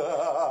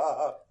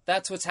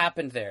 that's what's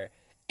happened there.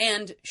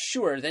 And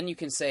sure, then you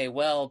can say,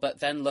 well, but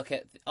then look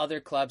at other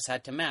clubs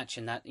had to match,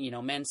 and that,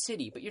 Man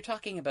City. But you're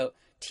talking about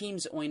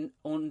teams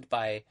owned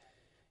by,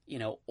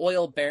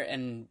 oil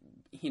and,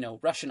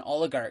 Russian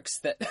oligarchs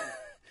that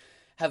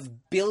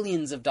have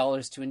billions of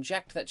dollars to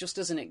inject. That just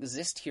doesn't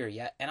exist here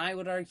yet. And I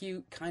would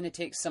argue kind of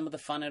takes some of the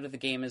fun out of the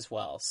game as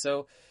well.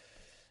 So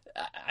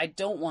I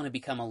don't want to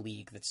become a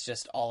league that's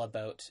just all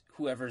about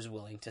whoever's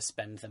willing to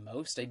spend the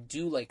most. I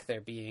do like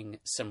there being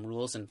some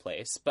rules in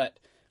place, but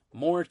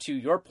more to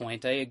your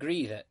point, I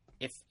agree that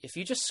if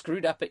you just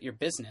screwed up at your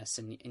business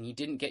and you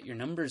didn't get your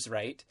numbers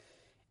right,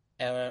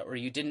 or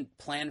you didn't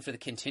plan for the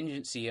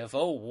contingency of,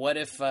 what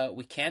if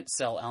we can't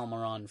sell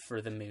Almiron for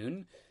the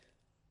moon?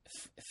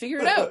 Figure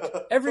it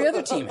out. Every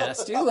other team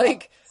has to.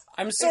 Like,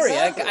 I'm sorry,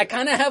 exactly. I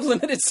kind of have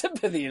limited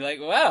sympathy. Like,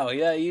 wow,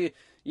 yeah,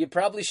 you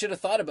probably should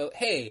have thought about,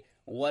 hey,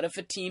 what if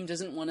a team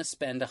doesn't want to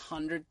spend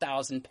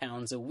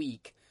 £100,000 a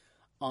week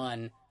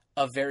on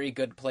a very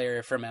good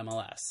player from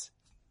MLS?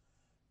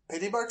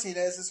 Pity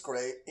Martinez is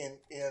great, and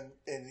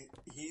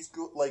he's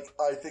good. Like,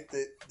 I think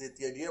that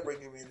the idea of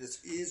bringing him in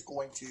is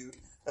going to,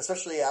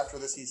 especially after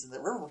the season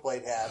that River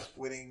Plate had,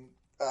 winning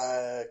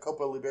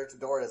Copa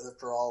Libertadores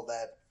after all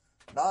that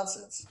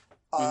nonsense,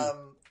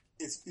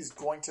 is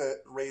going to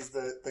raise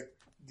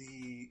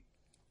the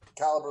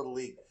caliber of the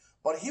league.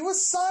 But he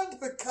was signed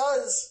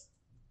because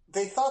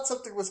they thought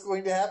something was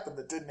going to happen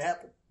that didn't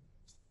happen.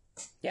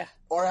 Yeah.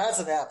 Or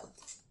hasn't happened.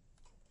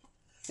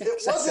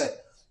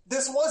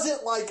 This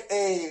wasn't like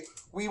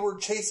we were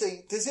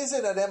chasing, this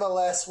isn't an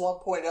MLS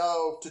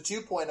 1.0 to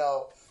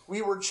 2.0.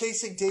 We were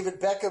chasing David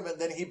Beckham and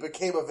then he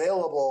became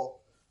available.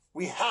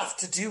 We have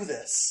to do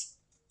this.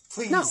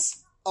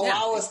 Please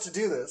allow us to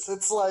do this.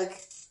 It's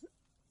like,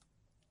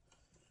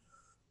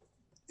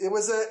 it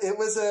was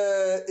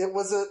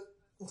a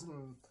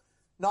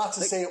not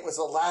to say it was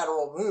a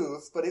lateral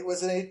move, but it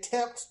was an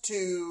attempt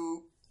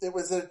to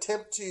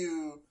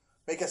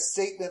make a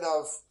statement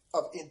of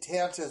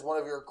intent as one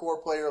of your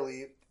core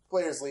players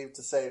leave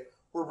to say,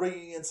 we're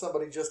bringing in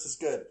somebody just as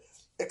good.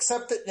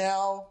 Except that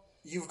now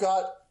you've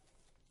got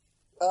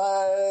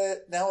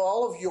now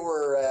all of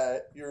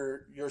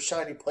your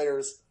shiny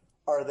players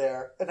are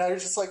there, and now you're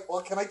just like,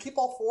 well, can I keep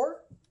all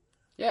four?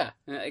 Yeah,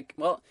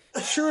 well,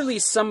 surely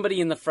somebody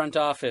in the front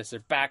office or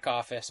back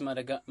office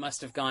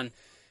must have gone,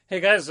 hey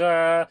guys,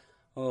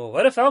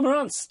 what if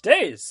Almiron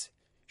stays?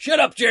 Shut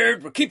up,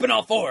 Jared. We're keeping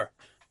all four.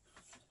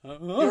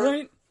 All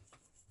right.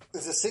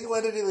 It's a single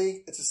entity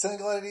league.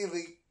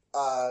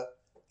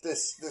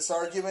 This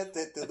argument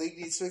that the league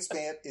needs to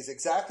expand is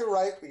exactly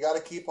right. We got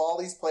to keep all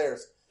these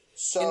players.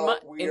 So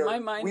we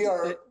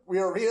are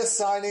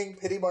reassigning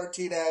Pity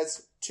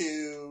Martinez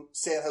to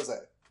San Jose.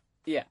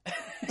 Yeah.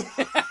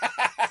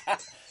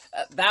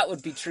 That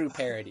would be true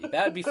parody.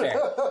 That would be fair.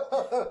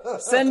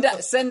 Send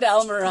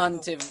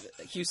Almiron to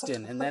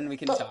Houston, and then we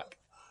can talk.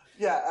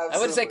 Yeah, absolutely. I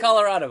would say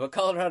Colorado, but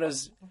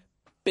Colorado's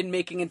been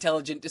making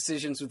intelligent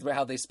decisions with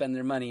how they spend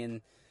their money,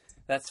 and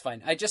that's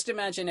fine. I just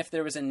imagine if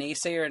there was a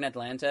naysayer in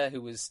Atlanta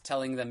who was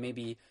telling them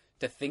maybe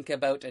to think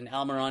about an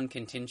Almiron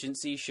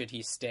contingency should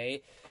he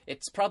stay,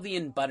 it's probably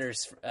in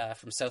Butters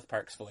from South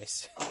Park's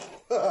voice.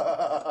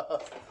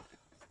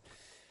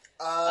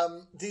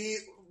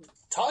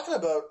 Talking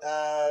about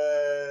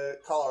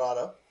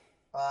Colorado.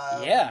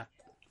 Yeah.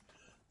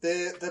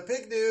 The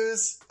big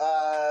news,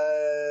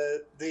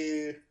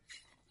 the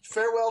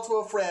farewell to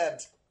a friend.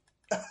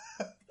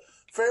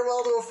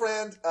 Farewell to a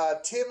friend.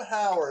 Tim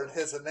Howard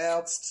has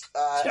announced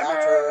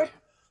after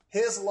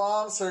his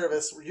long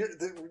service.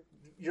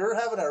 You're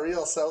having a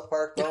real South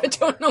Park moment. I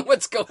don't know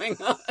what's going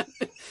on.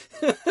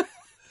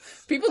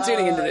 People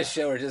tuning into this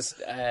show are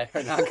just are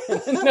not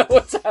going to know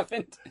what's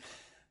happened.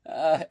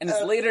 And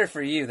it's later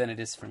for you than it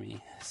is for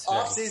me.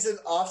 Off season.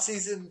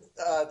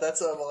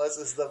 That's MLS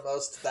is the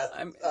most. That's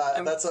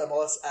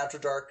MLS After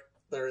Dark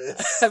there is.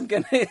 I'm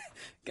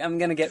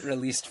gonna get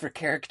released for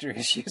character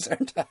issues,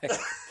 aren't I?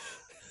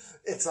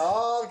 It's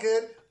all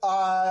good.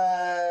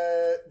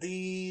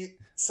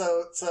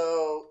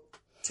 So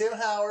Tim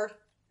Howard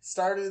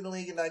started in the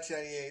league in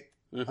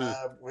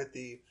 1998 with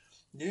the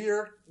New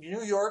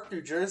York,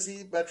 New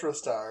Jersey Metro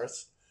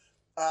Stars.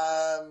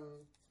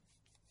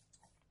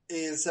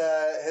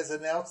 has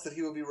announced that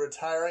he will be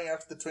retiring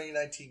after the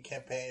 2019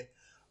 campaign.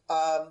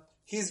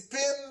 He's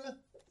been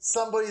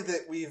somebody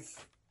that we've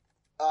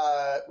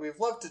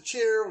loved to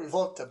cheer, we've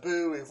loved to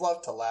boo, we've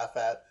loved to laugh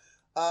at.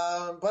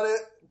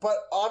 But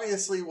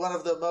obviously one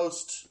of the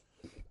most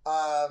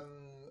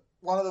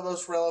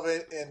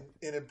relevant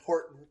and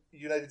important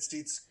United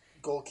States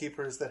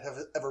goalkeepers that have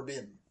ever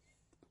been.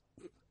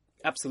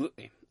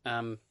 Absolutely.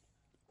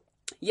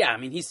 Yeah, I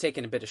mean, he's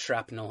taken a bit of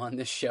shrapnel on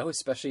this show,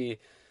 especially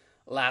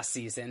last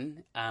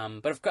season.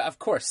 But of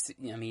course,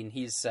 I mean,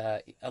 he's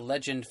a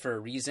legend for a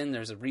reason.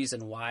 There's a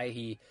reason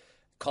why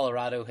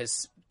Colorado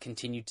has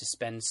continued to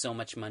spend so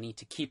much money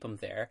to keep him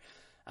there.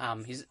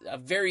 He's a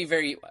very,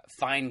 very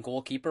fine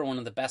goalkeeper, one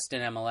of the best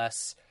in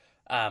MLS.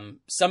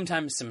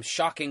 Sometimes some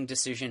shocking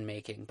decision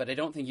making, but I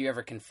don't think you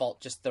ever can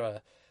fault just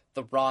the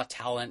raw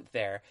talent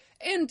there.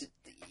 And,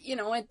 you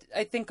know,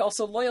 I think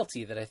also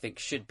loyalty that I think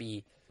should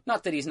be,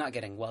 not that he's not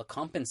getting well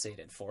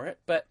compensated for it,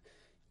 but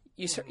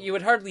you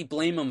would hardly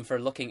blame him for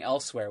looking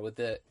elsewhere with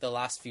the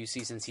last few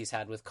seasons he's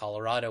had with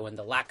Colorado and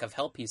the lack of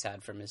help he's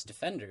had from his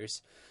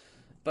defenders.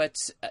 But,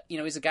 you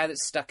know, he's a guy that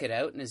stuck it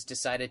out and has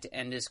decided to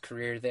end his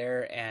career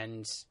there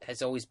and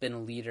has always been a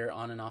leader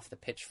on and off the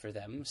pitch for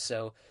them.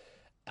 So,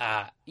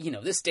 you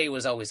know, this day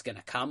was always going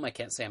to come. I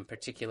can't say I'm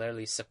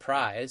particularly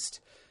surprised.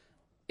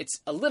 It's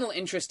a little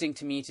interesting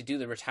to me to do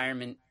the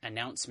retirement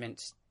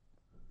announcement,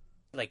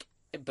 like,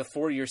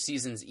 before your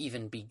season's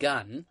even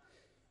begun,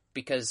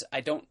 because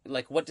I don't,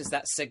 like, what does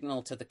that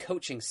signal to the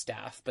coaching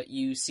staff? But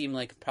you seem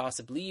like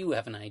possibly you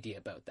have an idea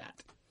about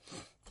that.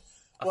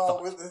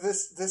 Well,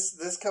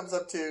 this comes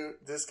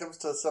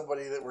to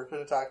somebody that we're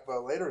going to talk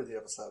about later in the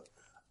episode.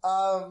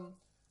 I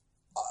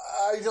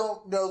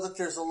don't know that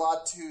there's a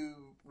lot to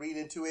read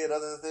into it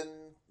other than,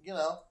 you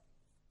know,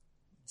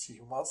 he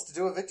wants to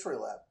do a victory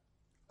lap.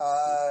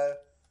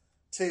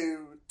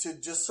 To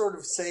just sort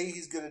of say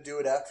he's going to do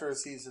it after a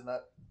season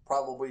that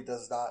probably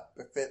does not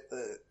befit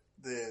the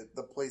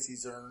place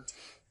he's earned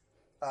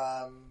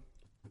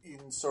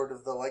in sort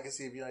of the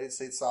legacy of United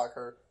States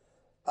soccer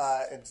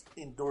and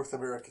in North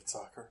American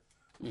soccer.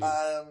 And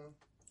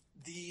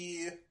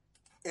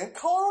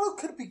Colorado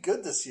could be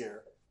good this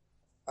year.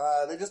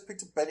 They just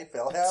picked up Benny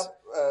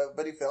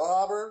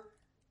Feilhaber.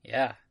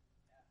 Yeah.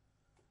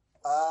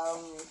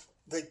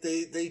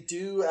 They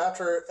do,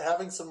 after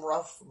having some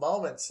rough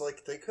moments,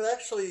 like they could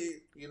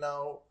actually, you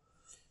know,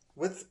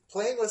 with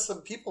playing with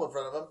some people in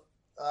front of him,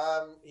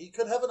 he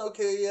could have an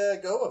okay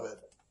go of it.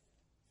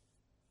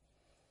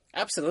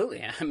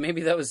 Absolutely.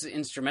 Maybe that was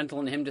instrumental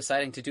in him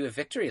deciding to do a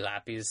victory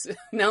lap. He's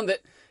now that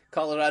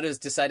Colorado's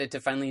decided to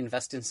finally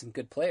invest in some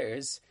good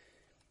players.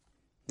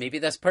 Maybe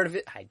that's part of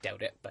it. I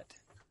doubt it, but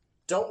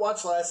don't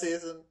watch last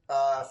season.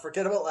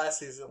 Forget about last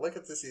season. Look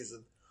at this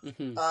season.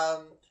 Mm-hmm.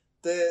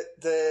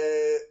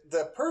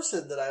 The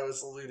person that I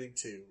was alluding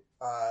to,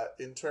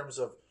 in terms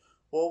of,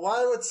 well,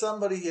 why would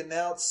somebody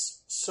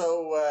announce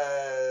so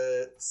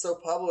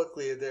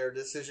publicly their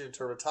decision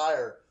to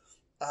retire?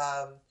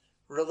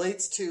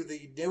 Relates to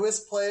the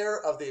newest player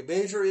of the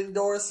Major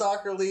Indoor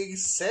Soccer League,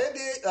 San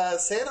Diego or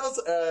San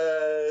Jose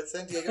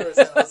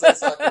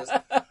Sockers.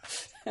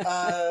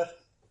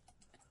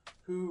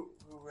 Who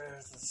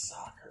wears the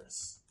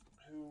Sockers?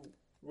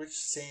 Which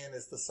San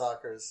is the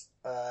Sockers?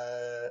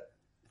 I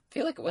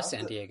feel like it was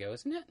San Diego,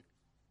 isn't it?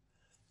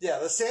 Yeah,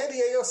 the San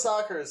Diego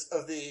Sockers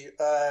of the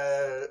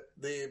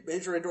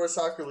Major Indoor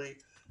Soccer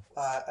League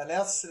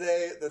announced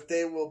today that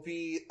they will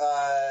be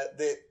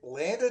that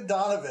Landon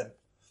Donovan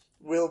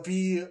will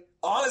be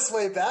on his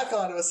way back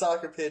onto a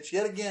soccer pitch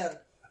yet again,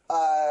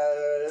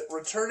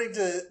 returning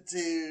to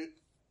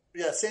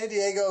San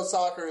Diego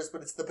Sockers,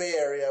 but it's the Bay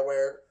Area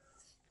where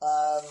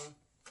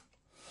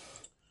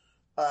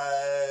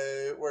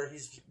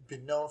he's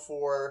been known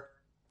for.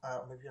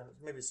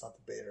 Maybe it's not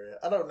the Bay Area.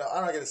 I don't know.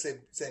 I'm not going to say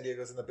San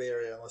Diego's in the Bay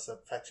Area unless I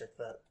fact check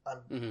that.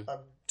 I'm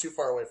too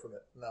far away from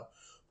it. No,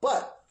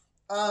 but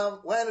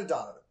Landon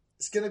Donovan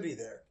is going to be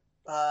there.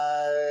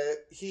 I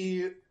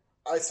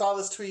saw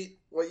this tweet.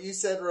 What you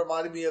said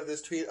reminded me of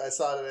this tweet I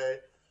saw today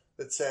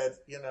that said,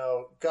 you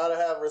know, gotta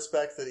have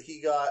respect that he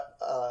got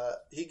a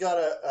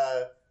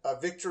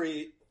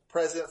victory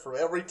present from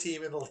every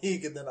team in the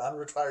league and then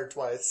unretired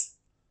twice.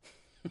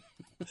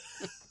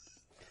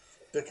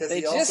 Because they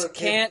just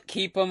can't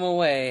keep him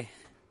away.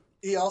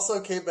 He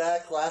also came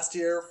back last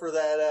year for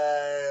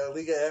that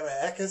Liga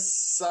MX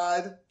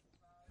side.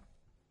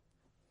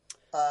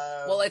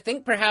 Well, I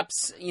think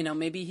perhaps, you know,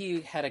 maybe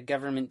he had a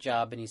government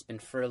job and he's been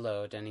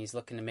furloughed and he's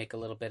looking to make a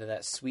little bit of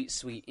that sweet,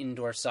 sweet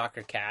indoor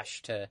soccer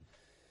cash to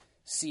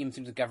see him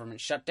through the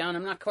government shutdown.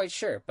 I'm not quite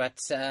sure, but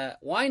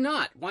why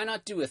not? Why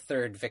not do a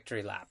third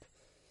victory lap?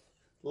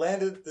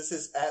 This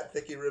is at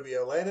Vicky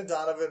Rubio. Landon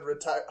Donovan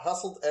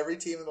hustled every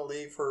team in the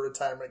league for a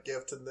retirement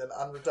gift and then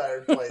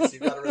unretired twice.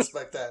 You got to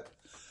respect that.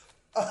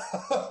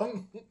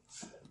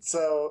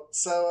 So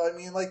I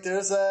mean, like,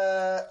 there's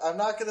I'm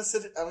not gonna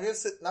sit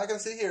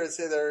here and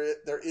say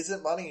there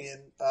isn't money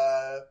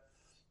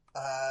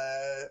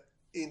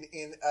in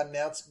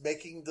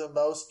making the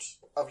most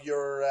of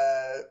your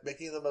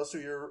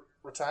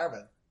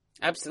retirement.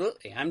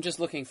 Absolutely. I'm just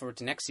looking forward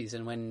to next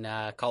season when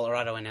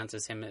Colorado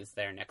announces him as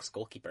their next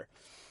goalkeeper.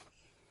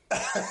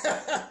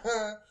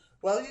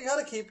 Well, you've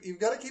got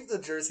to keep the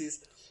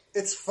jerseys.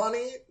 It's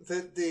funny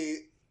that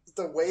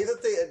the way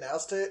that they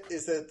announced it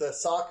is that the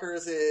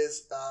Sockers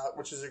is,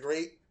 which is a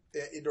great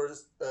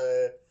indoors.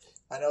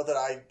 I know that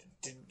I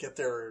didn't get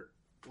their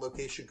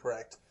location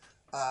correct,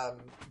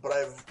 but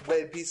I've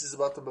read pieces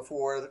about them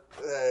before.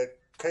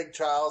 Craig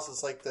Charles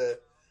is like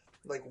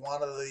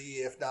one of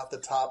the, if not the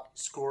top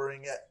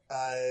scoring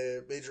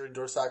major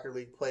indoor soccer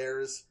league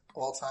players of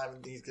all time,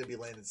 and he's going to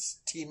be Landon's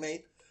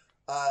teammate.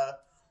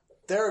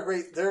 They're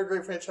a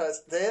great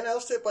franchise. They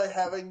announced it by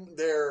having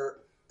their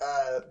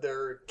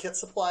kit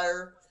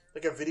supplier,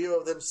 like a video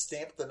of them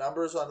stamp the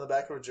numbers on the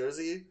back of a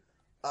jersey,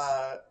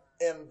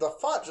 and the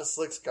font just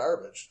looks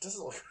garbage. It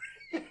doesn't look.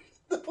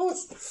 That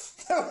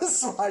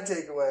was my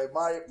takeaway.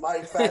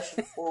 My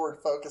fashion forward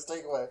focus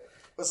takeaway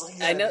was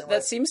like. I know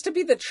that seems to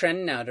be the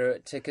trend now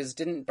because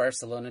didn't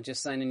Barcelona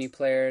just sign a new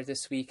player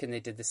this week and they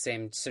did the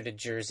same sort of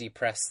jersey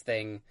press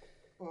thing?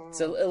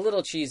 It's a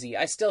little cheesy.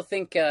 I still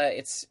think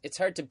it's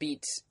hard to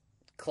beat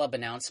club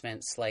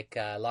announcements like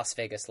Las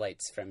Vegas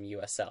Lights from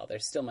USL. They're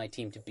still my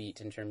team to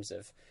beat in terms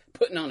of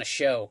putting on a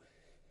show.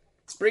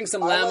 Bring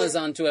some llamas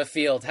onto a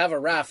field, have a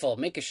raffle,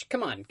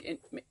 come on,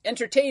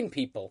 entertain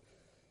people.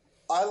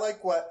 I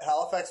like what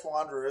Halifax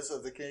Wanderers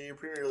of the Canadian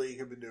Premier League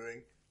have been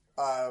doing,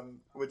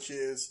 which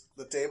is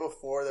the day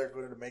before they're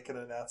going to make an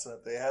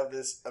announcement. They have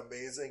this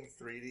amazing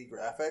 3D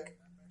graphic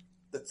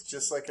that's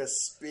just like a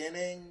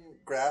spinning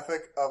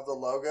graphic of the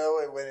logo,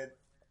 and when it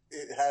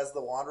has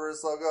the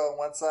Wanderers logo on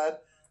one side,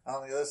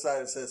 on the other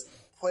side it says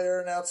player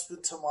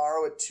announcement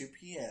tomorrow at 2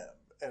 p.m.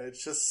 and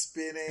it's just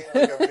spinning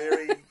like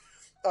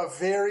a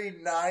very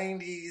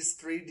 90s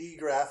 3D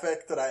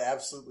graphic that I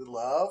absolutely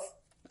love.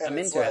 And I'm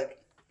it's into it.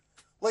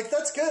 Like,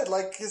 that's good,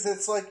 like, because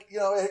it's like,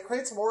 it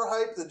creates more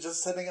hype than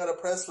just sending out a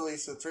press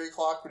release at 3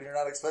 o'clock when you're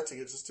not expecting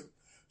it,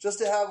 just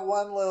to have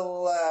one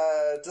little,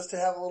 just to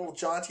have a little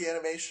jaunty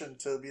animation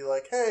to be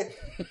like, hey,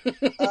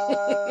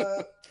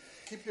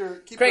 keep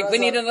Greg, your we eyes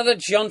need up. another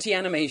jaunty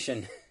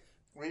animation.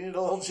 We need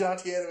a little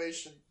jaunty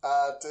animation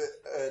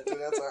to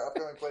announce our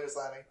upcoming player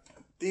signing.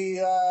 The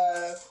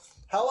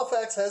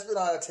Halifax has been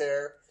on a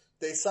tear.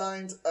 They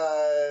signed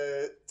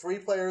 3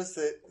 players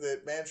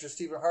that manager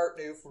Stephen Hart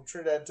knew from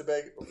Trinidad and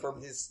Tobago,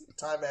 from his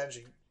time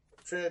managing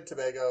Trinidad and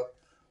Tobago,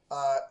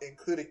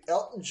 including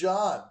Elton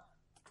John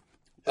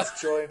has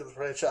joined the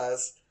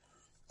franchise.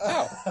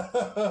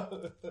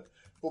 Oh.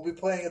 We'll be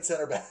playing at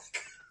center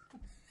back.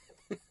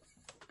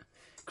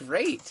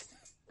 Great.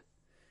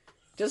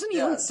 Doesn't he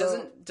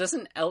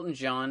doesn't Elton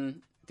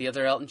John, the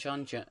other Elton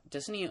John,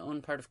 doesn't he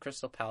own part of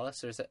Crystal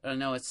Palace, or is it? Oh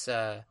no, it's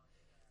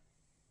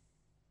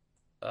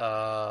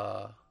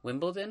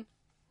Wimbledon.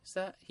 Is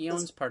that he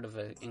owns part of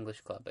an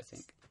English club? I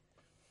think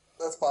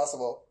that's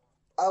possible.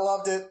 I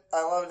loved it.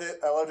 I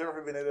loved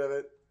every minute of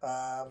it.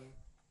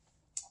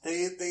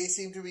 They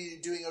seem to be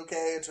doing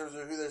okay in terms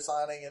of who they're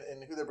signing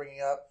and who they're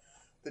bringing up.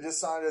 They just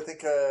signed, I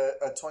think,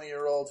 a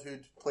 20-year-old who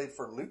played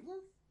for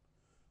Luton.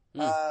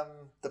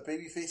 The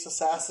babyface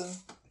assassin.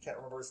 I can't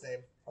remember his name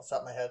off the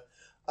top of my head.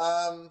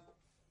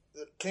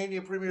 The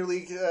Canadian Premier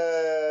League,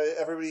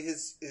 everybody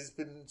has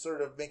been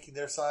sort of making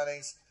their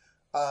signings.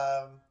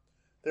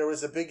 There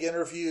was a big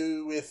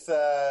interview with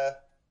the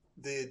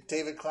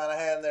David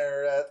Clanahan,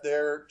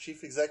 their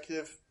chief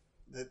executive,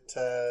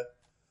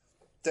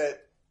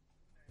 that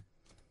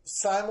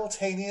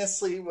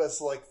simultaneously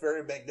was like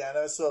very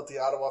magnanimous about the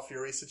Ottawa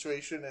Fury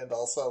situation, and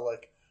also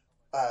like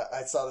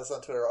I saw this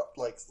on Twitter,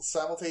 like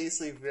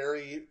simultaneously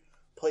very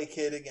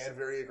placating and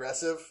very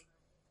aggressive.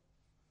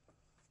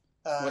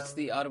 What's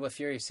the Ottawa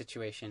Fury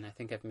situation? I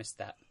think I've missed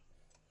that.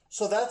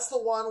 So that's the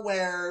one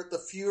where the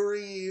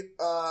Fury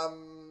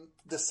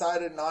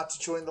decided not to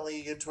join the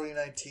league in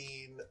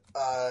 2019.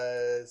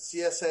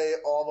 CSA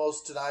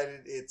almost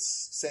denied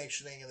its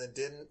sanctioning and then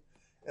didn't.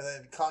 And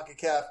then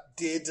CONCACAF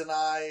did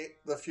deny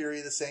the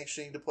Fury the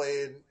sanctioning to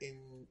play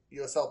in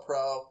USL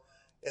Pro.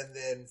 And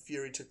then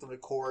Fury took them to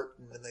court,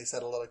 and then they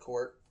settled out of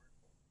court.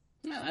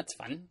 Yeah, that's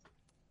fun.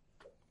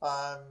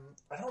 I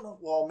don't know.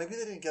 Well, maybe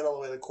they didn't get all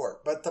the way to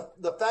court. But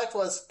the fact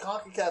was,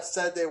 CONCACAF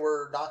said they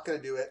were not going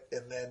to do it,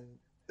 and then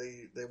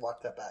they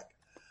walked that back.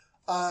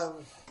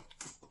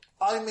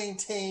 I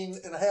maintain,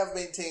 and I have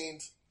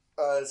maintained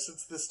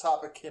since this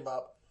topic came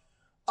up,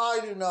 I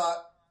do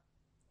not.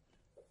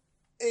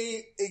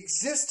 A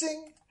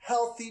existing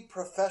healthy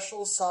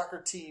professional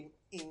soccer team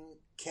in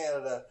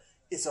Canada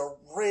is a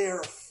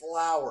rare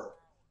flower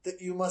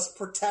that you must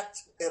protect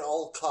at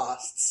all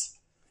costs.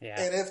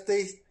 Yeah. And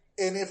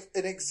if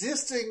an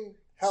existing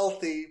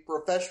healthy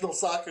professional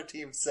soccer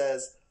team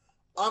says,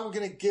 I'm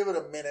going to give it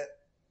a minute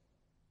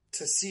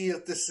to see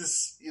if this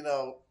is,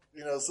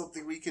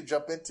 something we can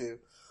jump into,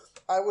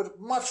 I would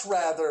much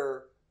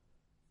rather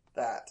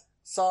that.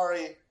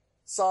 Sorry,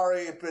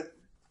 but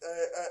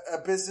a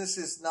business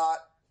is not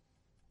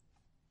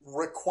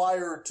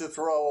required to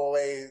throw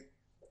away,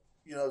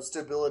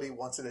 stability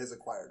once it has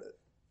acquired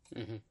it.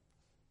 Mm-hmm.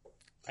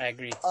 I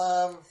agree.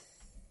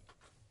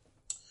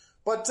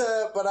 But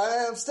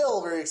I am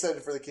still very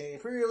excited for the Canadian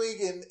Premier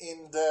League,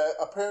 and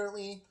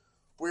apparently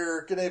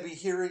we're going to be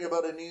hearing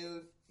about a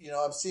new.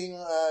 I'm seeing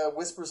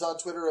whispers on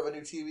Twitter of a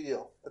new TV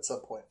deal at some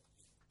point.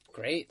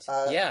 Great,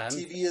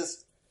 TV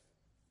is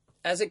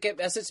as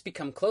it's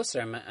become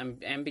closer.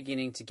 I'm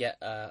beginning to get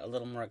a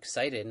little more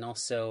excited, and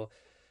also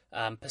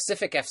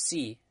Pacific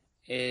FC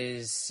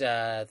is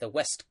the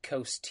West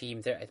Coast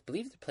team. I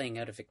believe they're playing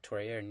out of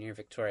Victoria or near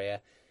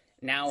Victoria.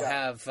 Now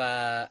have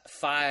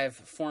 5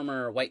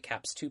 former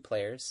Whitecaps 2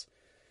 players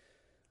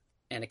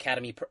and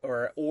academy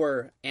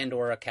or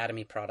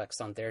academy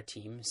products on their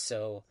team.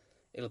 So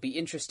it'll be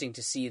interesting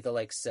to see the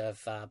likes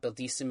of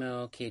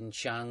Bellissimo, Caden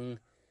Chung.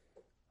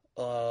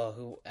 Oh,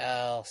 who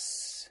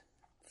else?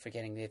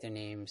 Forgetting the other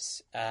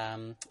names.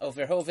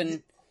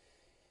 Verhoeven,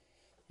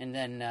 and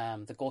then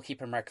the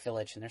goalkeeper Mark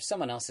Village, and there's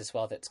someone else as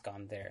well that's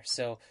gone there.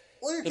 So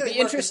you're getting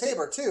Marcus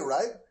Haber too,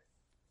 right?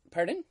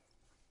 Pardon?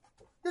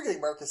 You're getting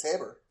Marcus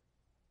Haber.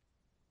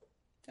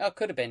 Oh,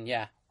 could have been,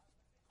 yeah.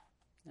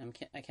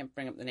 I can't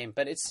bring up the name,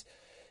 but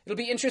it'll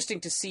be interesting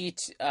to see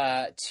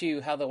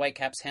too how the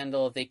Whitecaps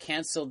handle. They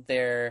canceled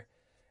their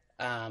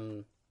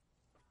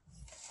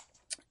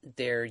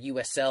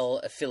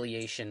USL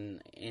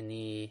affiliation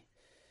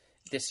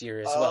this year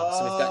as well.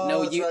 So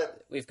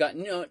we've got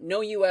no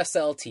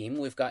USL team.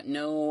 We've got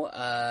no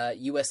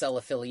USL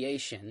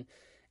affiliation,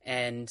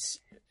 and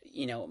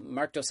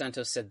Mark Dos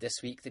Santos said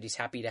this week that he's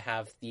happy to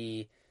have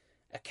the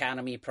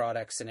academy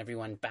products and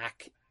everyone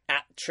back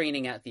at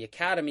training at the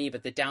academy,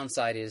 but the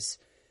downside is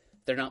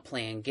they're not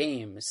playing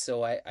games.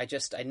 So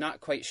I'm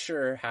not quite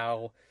sure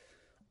how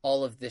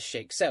all of this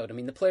shakes out. I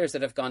mean, the players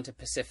that have gone to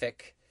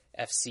Pacific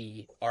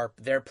FC are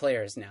their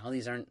players now.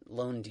 These aren't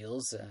loan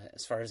deals.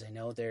 As far as I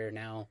know, they're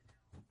now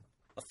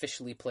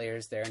officially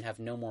players there and have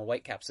no more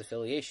Whitecaps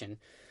affiliation.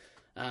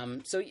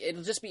 So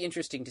it'll just be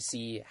interesting to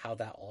see how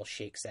that all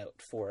shakes out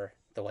for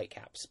the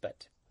Whitecaps.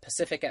 But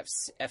Pacific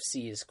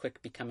FC is quick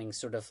becoming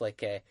sort of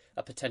like a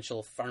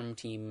potential farm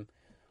team,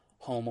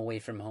 home away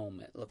from home,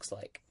 it looks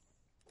like.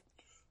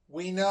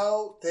 We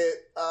know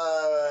that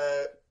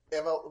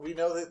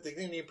the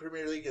Canadian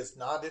Premier League is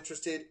not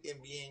interested in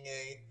being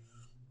a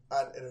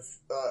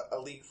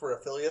league for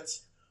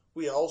affiliates.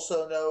 We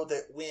also know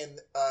that when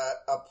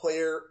a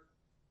player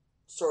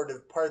sort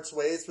of parts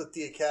ways with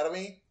the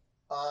academy,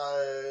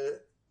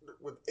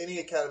 with any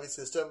academy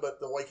system,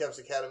 but the Whitecaps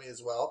Academy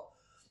as well,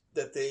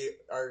 that they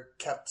are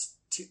kept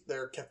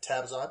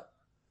tabs on,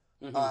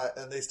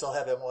 and they still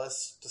have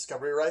MLS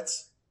discovery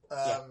rights.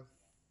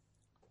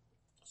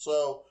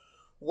 So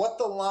what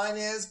the line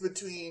is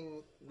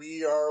between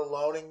we are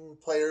loaning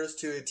players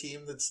to a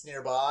team that's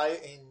nearby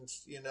and,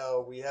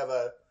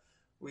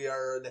 we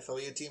are an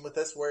affiliate team with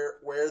this,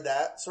 where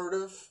that sort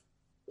of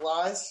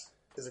lies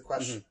is a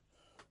question.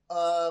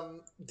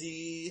 So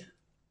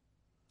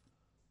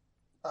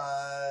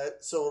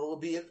it will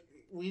be,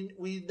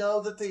 we know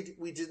that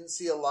we didn't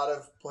see a lot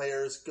of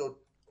players go,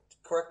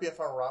 correct me if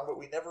I'm wrong, but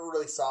we never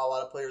really saw a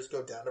lot of players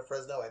go down to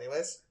Fresno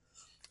anyways.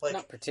 Like,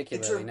 not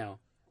particularly, no.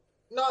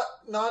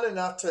 Not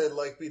enough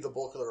to be the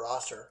bulk of the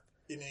roster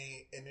in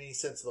any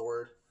sense of the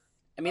word.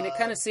 I mean, it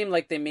kind of seemed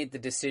like they made the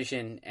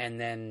decision,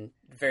 and then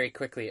very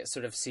quickly it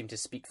sort of seemed to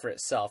speak for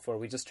itself, where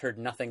we just heard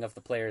nothing of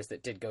the players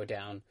that did go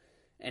down,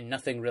 and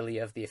nothing really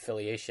of the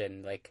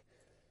affiliation. Like,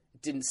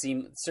 it didn't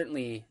seem,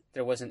 certainly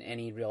there wasn't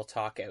any real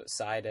talk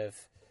outside of,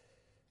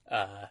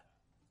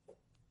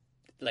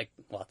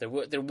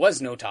 there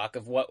was no talk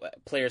of what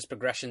players'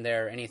 progression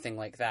there or anything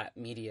like that,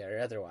 media or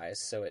otherwise.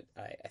 So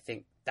I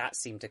think that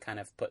seemed to kind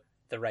of put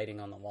the writing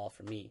on the wall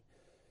for me.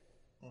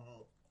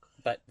 Mm-hmm.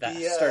 But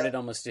that started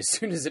almost as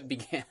soon as it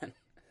began.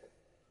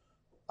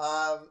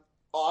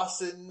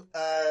 Austin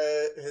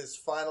has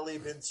finally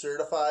been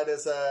certified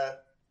as after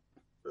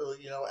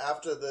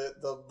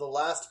the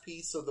last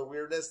piece of the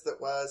weirdness that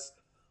was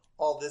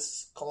all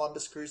this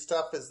Columbus Crew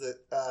stuff, is that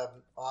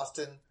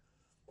Austin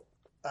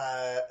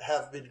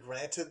have been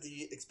granted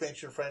the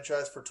expansion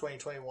franchise for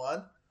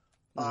 2021,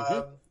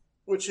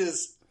 which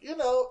is,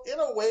 in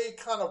a way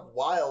kind of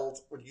wild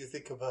when you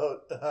think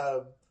about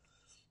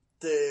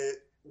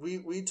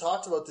we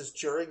talked about this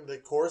during the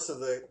course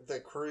of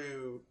the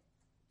Crew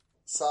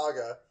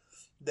saga,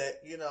 that,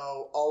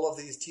 all of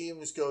these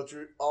teams go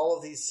through, all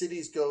of these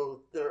cities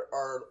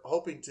are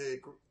hoping to,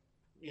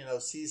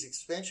 seize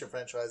expansion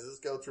franchises,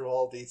 go through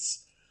all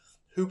these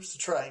hoops to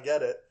try and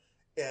get it.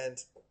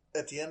 And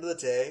at the end of the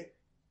day,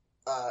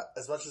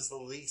 as much as the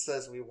league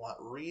says we want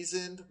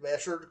reasoned,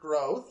 measured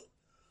growth,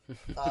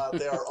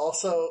 they are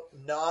also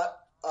not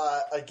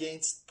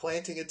against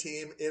planting a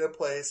team in a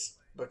place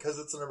because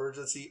it's an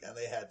emergency and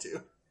they had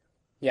to.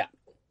 Yeah,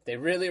 they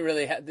really,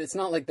 really had. It's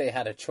not like they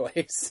had a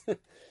choice.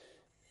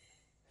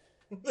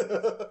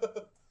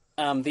 The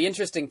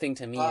interesting thing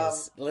to me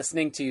is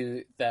listening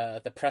to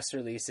the press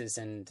releases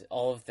and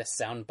all of the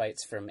sound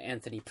bites from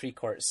Anthony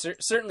Precourt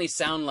certainly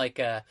sound like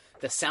the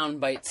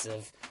sound bites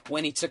of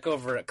when he took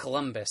over at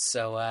Columbus.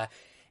 So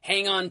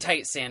hang on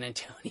tight, San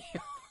Antonio.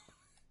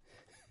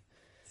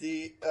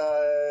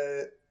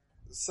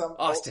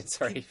 Austin,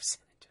 sorry.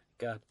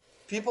 God.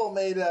 People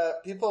made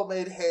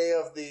hay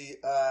of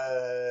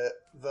the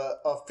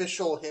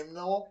official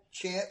hymnal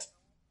chant.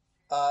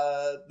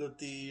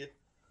 The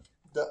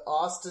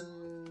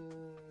Austin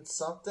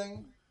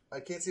something. I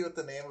can't see what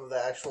the name of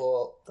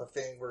the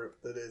fan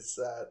group that is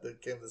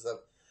that came this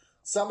up.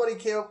 Somebody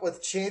came up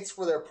with chants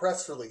for their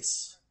press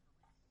release,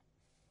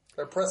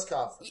 their press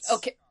conference.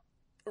 Okay,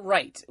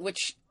 right.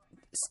 Which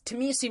to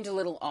me seemed a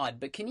little odd.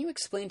 But can you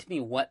explain to me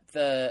what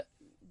the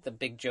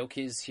big joke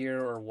is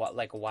here, or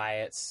why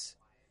it's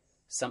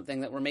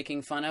something that we're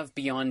making fun of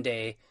beyond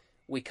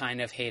we kind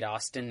of hate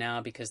Austin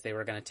now because they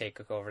were going to take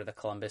over the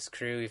Columbus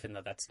Crew, even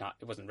though it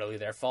wasn't really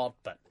their fault,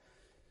 but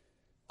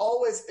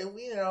always, and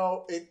we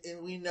know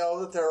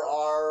that there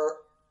are.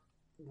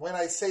 When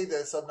I say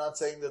this, I'm not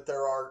saying that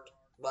there aren't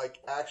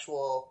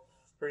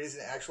there is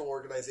an actual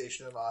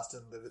organization in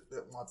Austin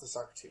that wants a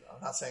soccer team.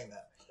 I'm not saying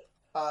that.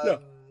 No.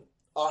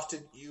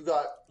 Austin, you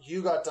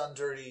got done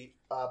dirty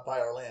by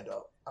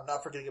Orlando. I'm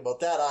not forgetting about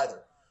that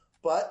either.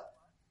 But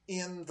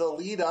in the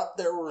lead up,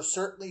 there were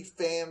certainly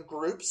fan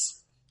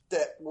groups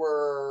that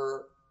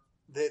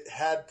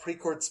had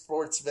Precourt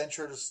Sports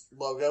Ventures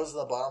logos on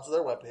the bottoms of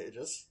their web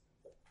pages,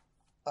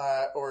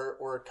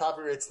 or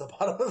copyrights at the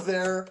bottom of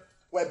their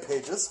web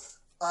pages.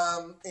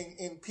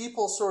 And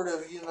people sort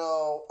of,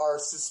 are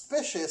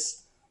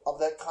suspicious of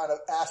that kind of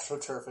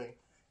astroturfing.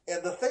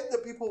 And the thing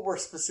that people were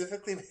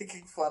specifically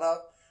making fun of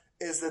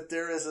is that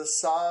there is a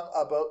song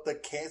about the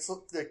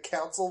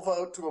council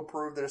vote to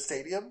approve their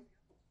stadium.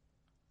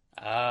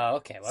 Oh,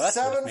 okay. Well, that's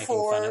what it's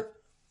making fun of.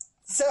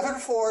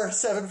 7-4,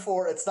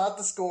 7-4. It's not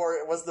the score.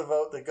 It was the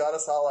vote that got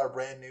us all our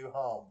brand new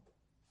home.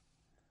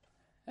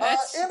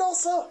 And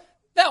also,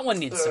 that one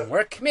needs some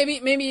work.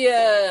 Maybe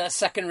a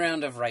second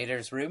round of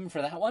writer's room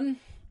for that one.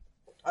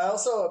 I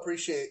also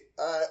appreciate,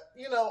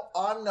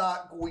 I'm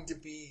not going to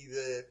be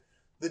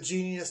the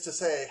genius to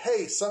say,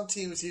 hey, some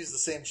teams use the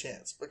same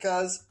chants,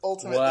 because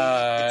ultimately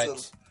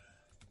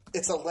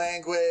it's a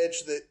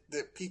language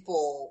that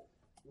people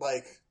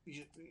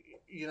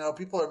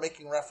people are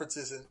making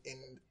references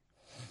in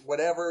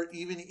whatever,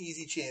 even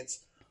easy chants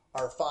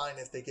are fine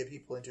if they get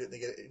people into it and they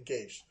get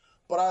engaged.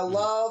 But I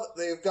love,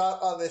 they've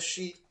got on this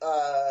sheet,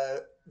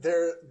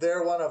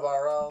 they're one of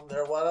our own,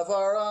 they're one of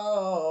our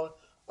own.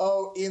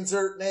 Oh,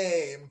 insert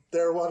name,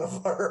 they're one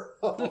of our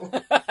own.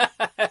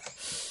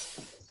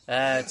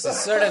 It's a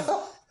sort of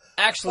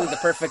actually the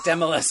perfect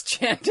MLS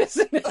chant,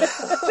 isn't it?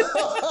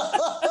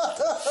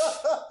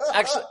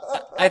 Actually,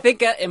 I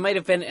think it might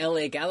have been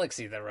LA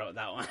Galaxy that wrote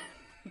that one.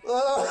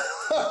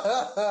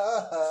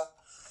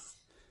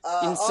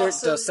 Insert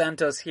Austin, Dos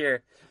Santos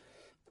here.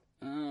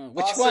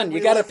 Which Austin, one?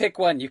 You gotta pick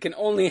one. You can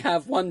only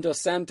have one Dos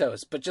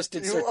Santos, but just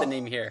insert the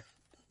name here.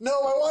 No,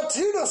 I want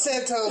two Dos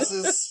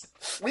Santoses.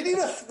 we need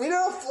a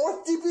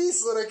fourth DP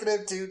so that I can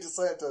have two Dos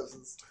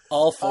Santoses.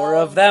 All four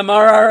of them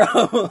are our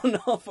own.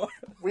 All four.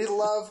 We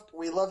love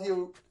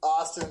you,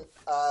 Austin.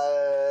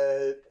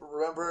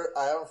 Remember,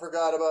 I haven't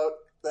forgot about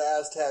the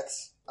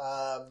Aztecs.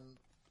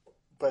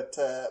 But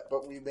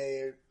we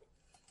may,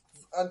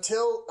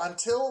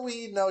 until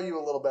we know you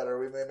a little better,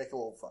 we may make it a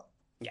little fun.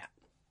 Yeah.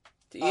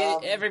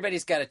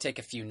 Everybody's got to take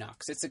a few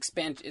knocks.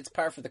 It's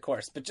par for the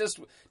course. But just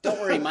don't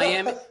worry,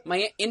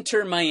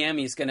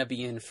 Miami's going to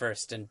be in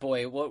first, and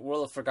boy,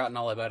 we'll have forgotten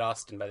all about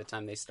Austin by the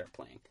time they start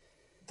playing.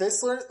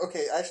 This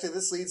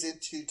leads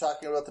into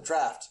talking about the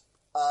draft,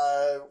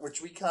 which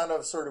we kind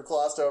of sort of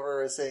glossed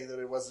over as saying that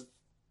it wasn't.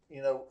 I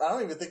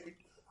don't even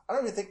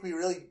think we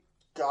really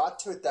got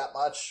to it that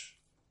much.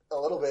 A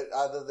little bit,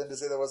 other than to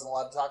say there wasn't a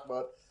lot to talk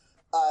about.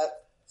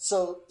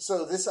 So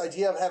this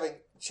idea of having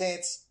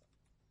chants.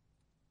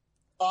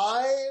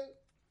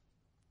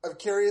 I'm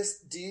curious,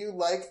 do you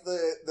like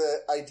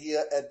the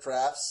idea at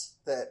drafts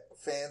that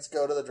fans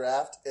go to the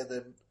draft and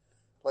then,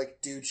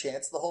 do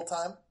chants the whole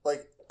time?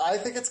 I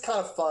think it's kind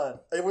of fun.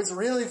 It was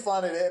really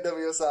fun at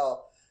NWSL,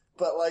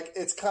 but,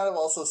 it's kind of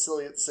also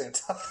silly at the same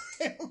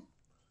time.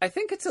 I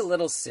think it's a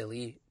little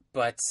silly,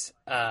 but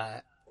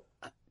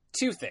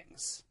two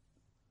things.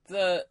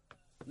 The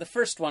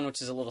first one,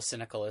 which is a little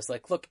cynical, is,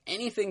 look,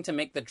 anything to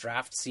make the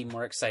draft seem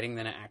more exciting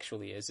than it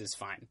actually is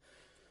fine.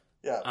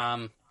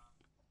 Yeah.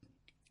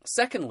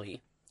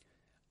 Secondly,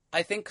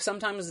 I think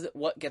sometimes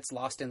what gets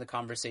lost in the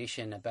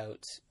conversation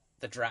about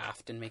the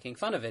draft and making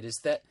fun of it is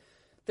that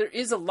there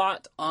is a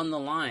lot on the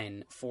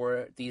line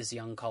for these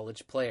young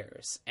college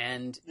players,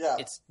 and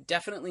it's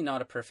definitely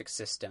not a perfect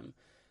system.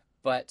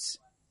 But,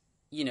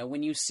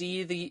 when you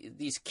see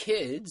these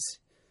kids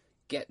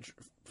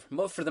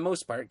for the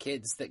most part,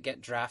 kids that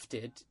get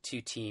drafted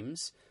to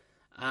teams,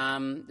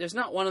 there's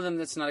not one of them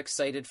that's not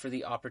excited for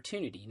the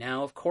opportunity.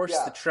 Now, of course,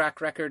 the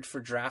track record for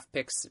draft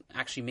picks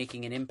actually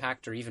making an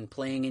impact or even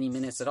playing any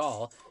minutes at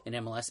all in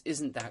MLS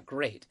isn't that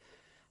great.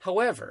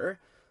 However,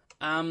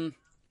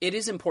 it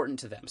is important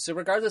to them. So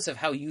regardless of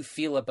how you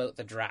feel about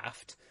the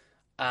draft,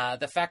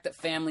 the fact that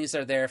families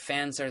are there,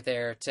 fans are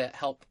there to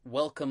help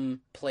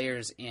welcome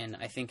players in,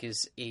 I think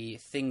is a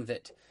thing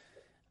that,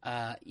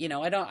 I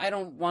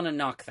don't want to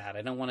knock that.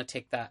 I don't want to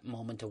take that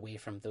moment away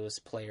from those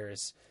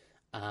players.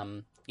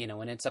 And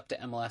it's up to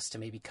MLS to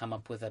maybe come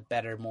up with a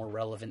better, more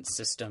relevant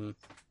system.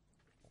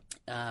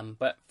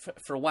 But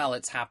for a while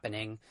it's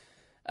happening.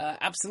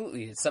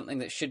 Absolutely, it's something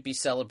that should be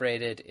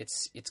celebrated.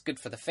 It's good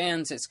for the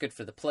fans. It's good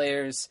for the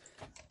players.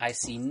 I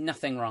see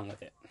nothing wrong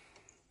with it.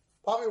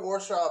 Bobby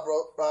Warshaw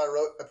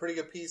wrote a pretty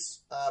good piece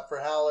for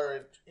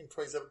Howler in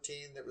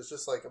 2017 that was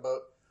just like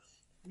about,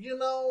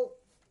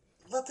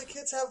 let the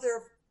kids have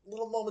their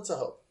little moments of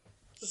hope.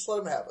 Just let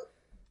them have it.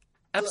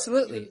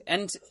 Absolutely.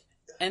 And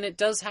it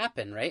does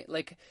happen, right?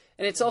 Like,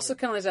 and it's also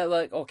kind of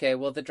like, okay,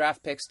 well, the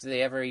draft picks, do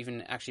they ever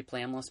even actually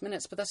play MLS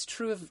minutes? But that's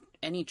true of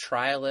any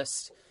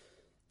trialist.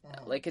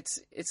 Like,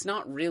 it's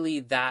not really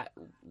that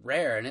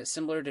rare, and it's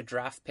similar to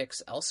draft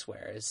picks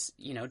elsewhere.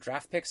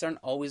 Draft picks aren't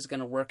always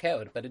going to work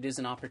out, but it is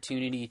an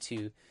opportunity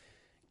to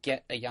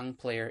get a young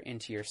player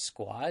into your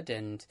squad,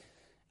 and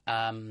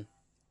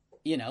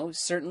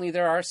certainly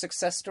there are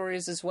success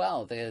stories as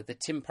well. The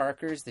Tim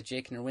Parkers, the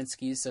Jake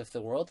Nerwinskis of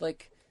the world,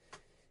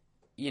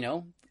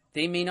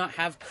 they may not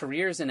have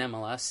careers in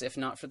MLS if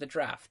not for the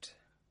draft.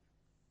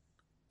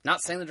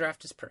 Not saying the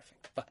draft is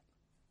perfect, but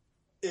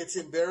it's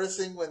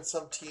embarrassing when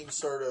some teams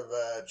sort of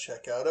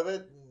check out of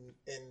it,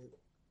 and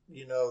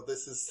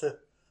this is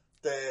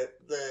the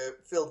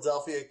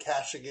Philadelphia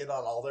cashing in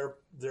on all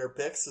their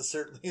picks is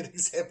certainly an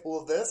example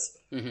of this.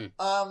 Mm-hmm.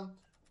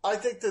 I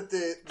think that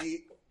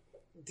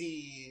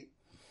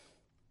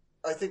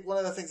I think one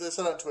of the things I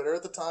said on Twitter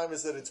at the time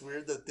is that it's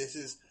weird that this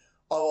is,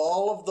 of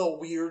all of the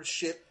weird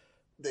shit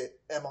that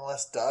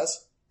MLS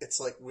does,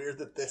 it's like weird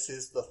that this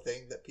is the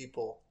thing that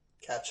people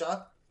catch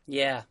on.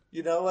 Yeah.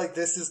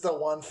 This is the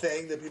one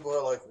thing that people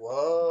are like,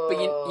 whoa.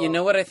 But you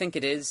know what I think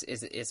it is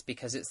it's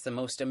because it's the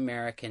most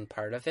American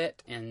part of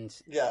it, and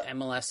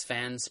MLS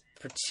fans,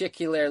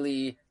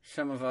 particularly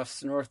some of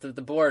us north of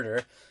the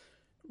border,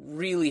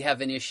 really have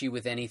an issue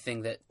with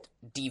anything that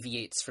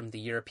deviates from the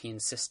European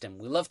system.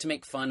 We love to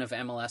make fun of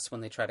MLS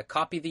when they try to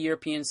copy the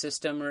European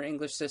system or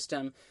English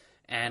system,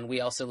 and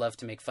we also love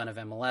to make fun of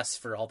MLS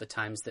for all the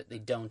times that they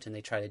don't, and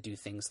they try to do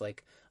things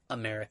like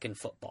American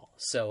football.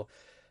 So,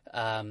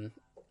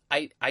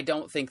 I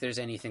don't think there's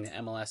anything that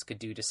MLS could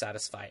do to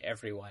satisfy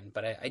everyone,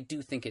 but I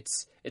do think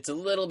it's a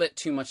little bit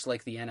too much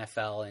like the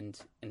NFL,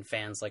 and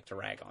fans like to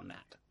rag on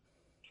that.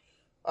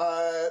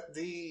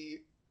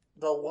 The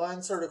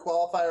one sort of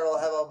qualifier I'll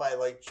have on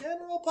my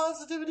general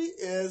positivity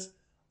is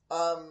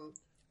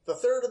the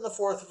third and the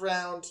fourth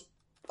round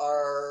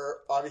are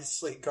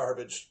obviously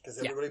garbage because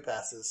everybody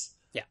passes.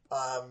 Yeah.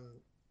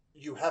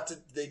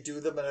 They do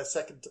them in a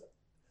second.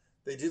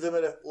 They do them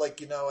in in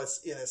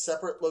a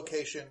separate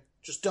location.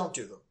 Just don't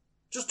do them.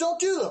 Just don't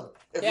do them.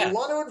 If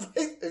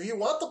you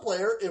want the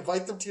player,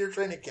 invite them to your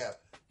training camp.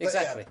 But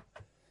exactly.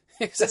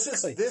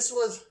 Exactly.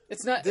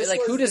 It's not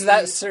who does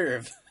that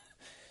serve?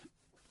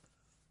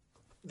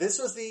 This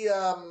was the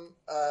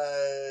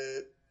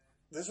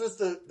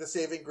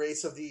saving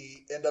grace of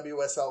the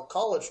NWSL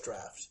college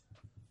draft,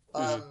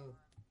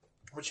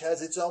 which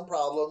has its own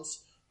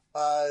problems.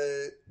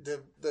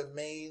 The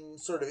main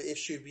sort of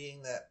issue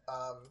being that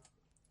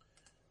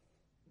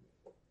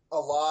a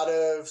lot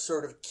of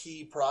sort of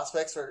key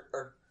prospects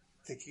are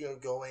thinking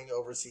of going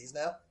overseas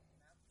now.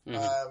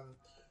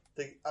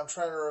 Mm-hmm. I'm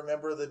trying to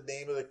remember the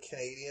name of the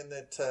Canadian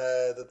that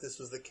this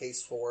was the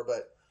case for,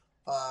 but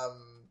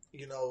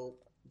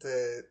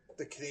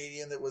the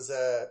Canadian that was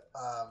a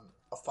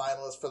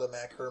finalist for the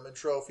Mac Herman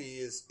Trophy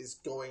is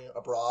going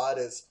abroad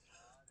as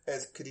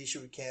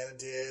Kadisha Buchanan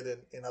did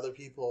and other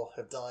people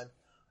have done.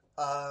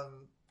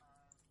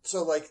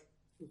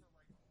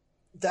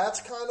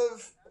 That's kind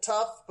of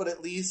tough, but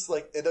at least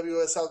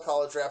NWSL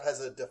College Draft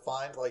has a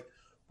defined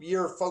we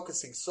are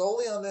focusing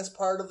solely on this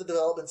part of the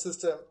development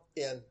system,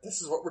 and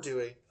this is what we're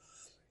doing,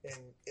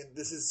 and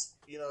this is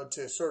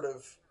to sort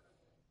of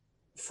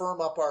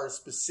firm up our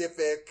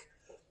specific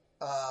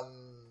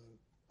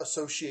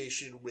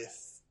association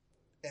with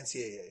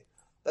NCAA.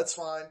 That's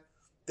fine.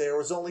 There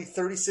was only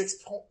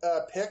 36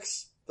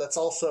 picks. That's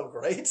also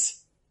great.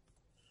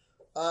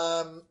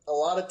 A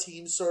lot of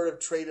teams sort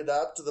of traded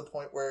up to the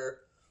point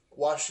where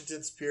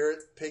Washington Spirit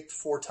picked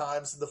 4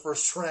 times in the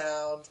first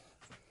round.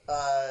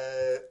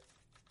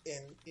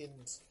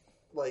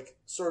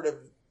 Sort of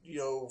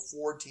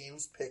 4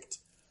 teams picked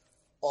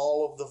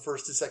all of the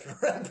first and second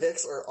round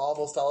picks, or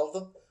almost all of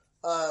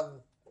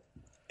them.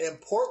 In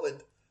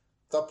Portland,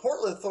 the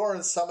Portland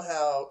Thorns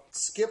somehow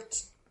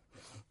skipped,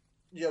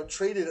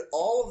 traded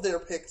all of their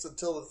picks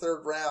until the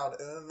 3rd round,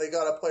 and then they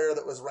got a player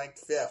that was ranked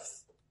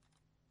 5th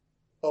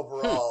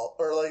overall,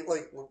 or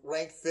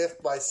ranked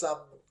 5th by some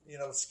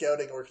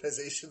scouting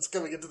organizations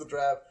coming into the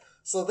draft.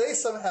 So they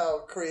somehow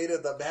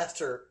created the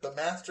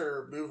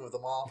master move of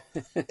them all.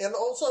 And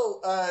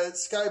also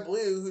Sky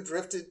Blue, who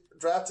drafted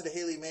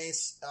Haley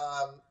Mace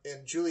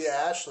and Julia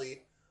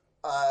Ashley,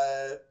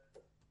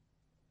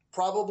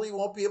 probably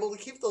won't be able to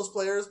keep those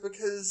players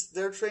because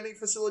their training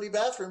facility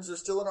bathrooms are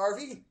still an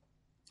RV.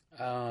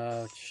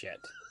 Oh, shit.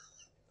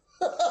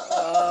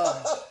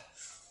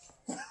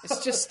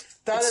 It's just...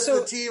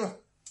 the team.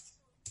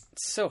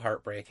 It's so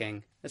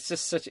heartbreaking. It's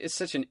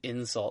such an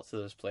insult to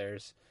those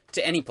players.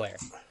 To any player.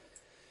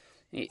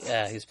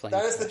 He's playing.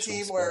 That is the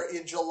team where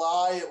in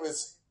July it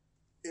was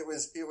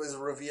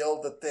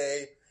revealed that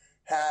they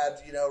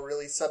had,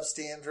 really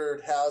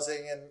substandard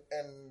housing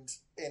and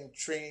in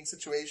training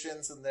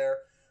situations, and their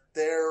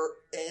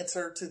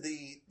answer to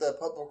the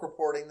public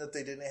reporting that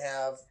they didn't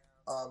have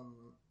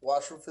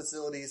washroom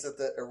facilities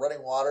or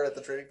running water at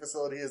the training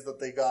facility is that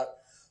they got,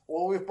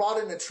 well, we've bought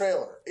in a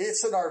trailer.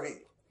 It's an RV.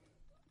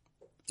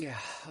 Yeah.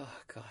 Oh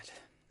God.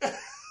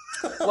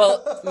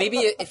 Well, maybe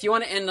if you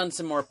want to end on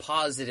some more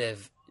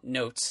positive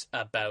notes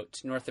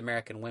about North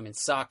American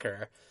women's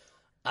soccer,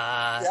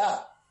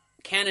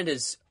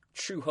 Canada's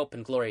true hope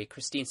and glory,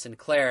 Christine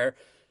Sinclair,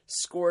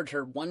 scored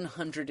her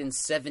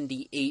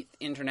 178th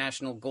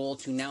international goal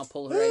to now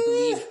pull her, I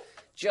believe,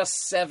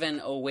 just 7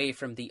 away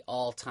from the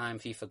all-time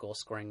FIFA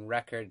goal-scoring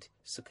record.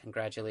 So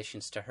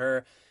congratulations to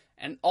her.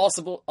 And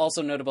also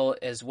notable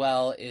as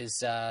well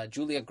is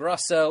Julia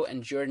Grosso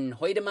and Jordan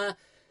Hoydema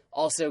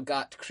also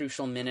got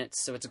crucial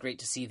minutes. So it's great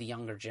to see the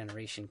younger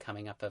generation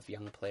coming up of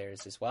young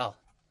players as well.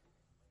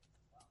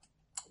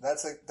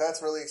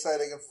 That's really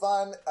exciting and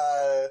fun.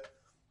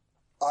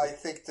 I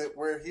think that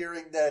we're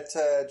hearing that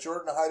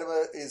Jordan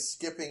Hoydema is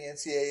skipping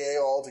NCAA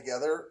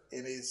altogether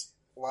and is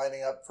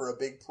lining up for a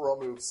big pro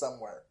move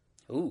somewhere.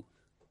 Ooh,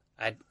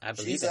 I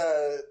believe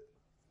it.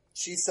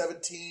 She's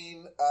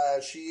 17.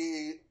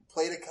 She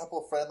played a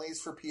couple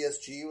friendlies for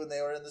PSG when they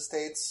were in the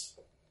States,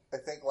 I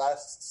think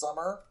last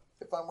summer,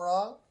 if I'm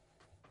wrong.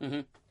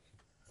 Mm-hmm.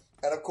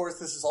 And of course,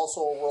 this is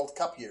also a World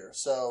Cup year,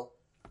 so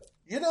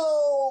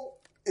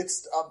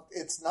it's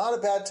not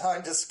a bad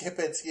time to skip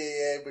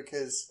NCAA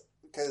because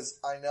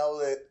I know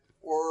that,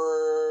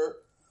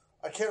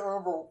 I can't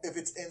remember if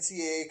it's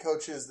NCAA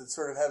coaches that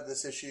sort of have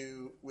this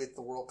issue with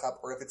the World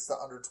Cup or if it's the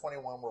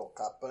Under-21 World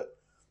Cup, but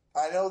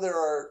I know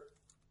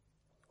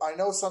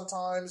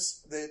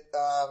sometimes that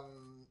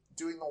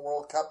doing the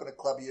World Cup in a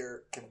club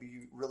year can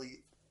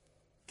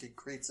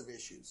create some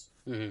issues.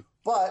 Mm-hmm.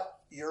 But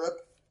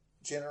Europe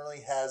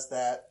generally has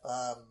that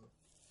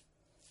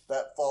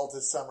fall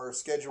to summer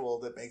schedule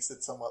that makes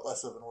it somewhat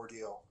less of an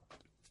ordeal.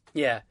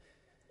 Yeah,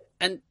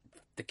 and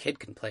the kid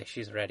can play.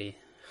 She's ready.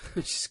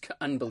 She's got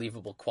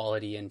unbelievable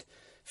quality and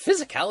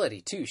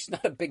physicality too. She's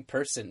not a big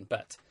person,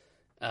 but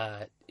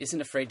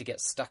isn't afraid to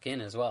get stuck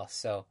in as well.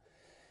 So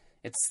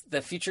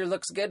the future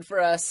looks good for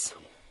us.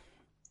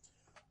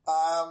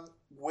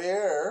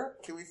 Where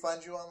can we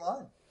find you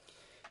online?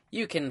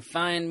 You can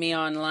find me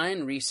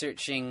online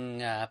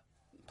researching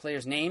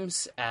players'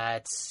 names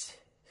on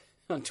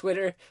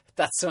Twitter,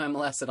 That's So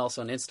MLS, and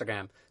also on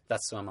Instagram,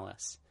 That's So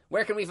MLS.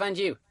 Where can we find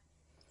you?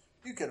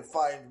 You can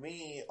find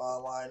me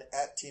online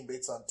at Team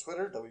Bates on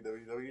Twitter,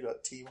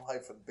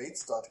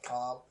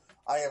 www.team-bates.com.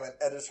 I am an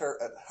editor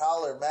at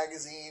Howler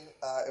Magazine.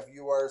 If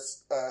you are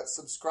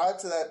subscribed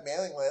to that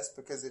mailing list,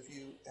 because if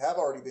you have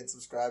already been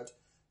subscribed,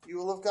 you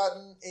will have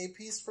gotten a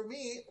piece from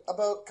me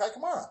about Kai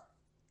Kamara.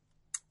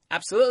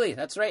 Absolutely,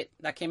 that's right.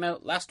 That came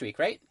out last week,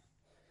 right?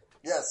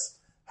 Yes.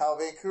 How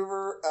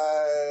Vancouver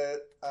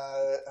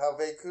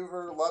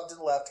loved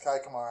and left Kai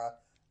Kamara,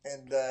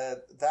 and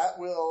that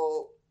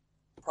will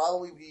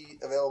probably be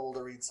available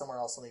to read somewhere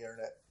else on the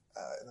internet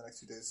in the next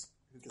few days.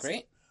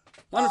 Great.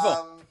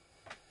 Wonderful.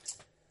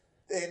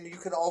 And you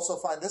can also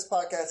find this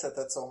podcast at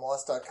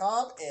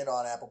thatsomls.com and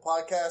on Apple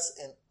Podcasts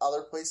and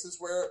other places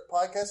where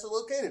podcasts are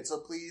located. So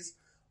please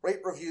rate,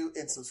 review,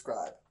 and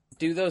subscribe.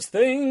 Do those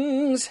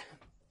things.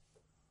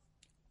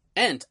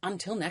 And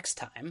until next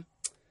time,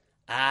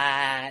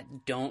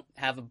 don't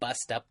have a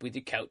bust up with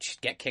your coach.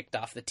 Get kicked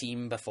off the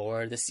team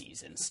before the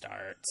season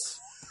starts.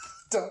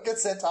 Don't get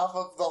sent off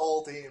of the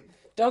whole team.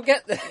 Don't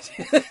get that.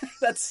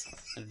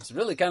 It's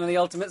really kind of the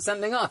ultimate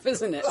sending off,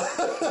 isn't it?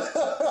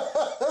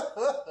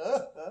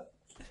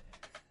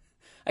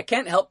 I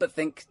can't help but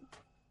think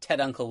Ted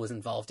Uncle was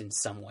involved in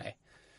some way.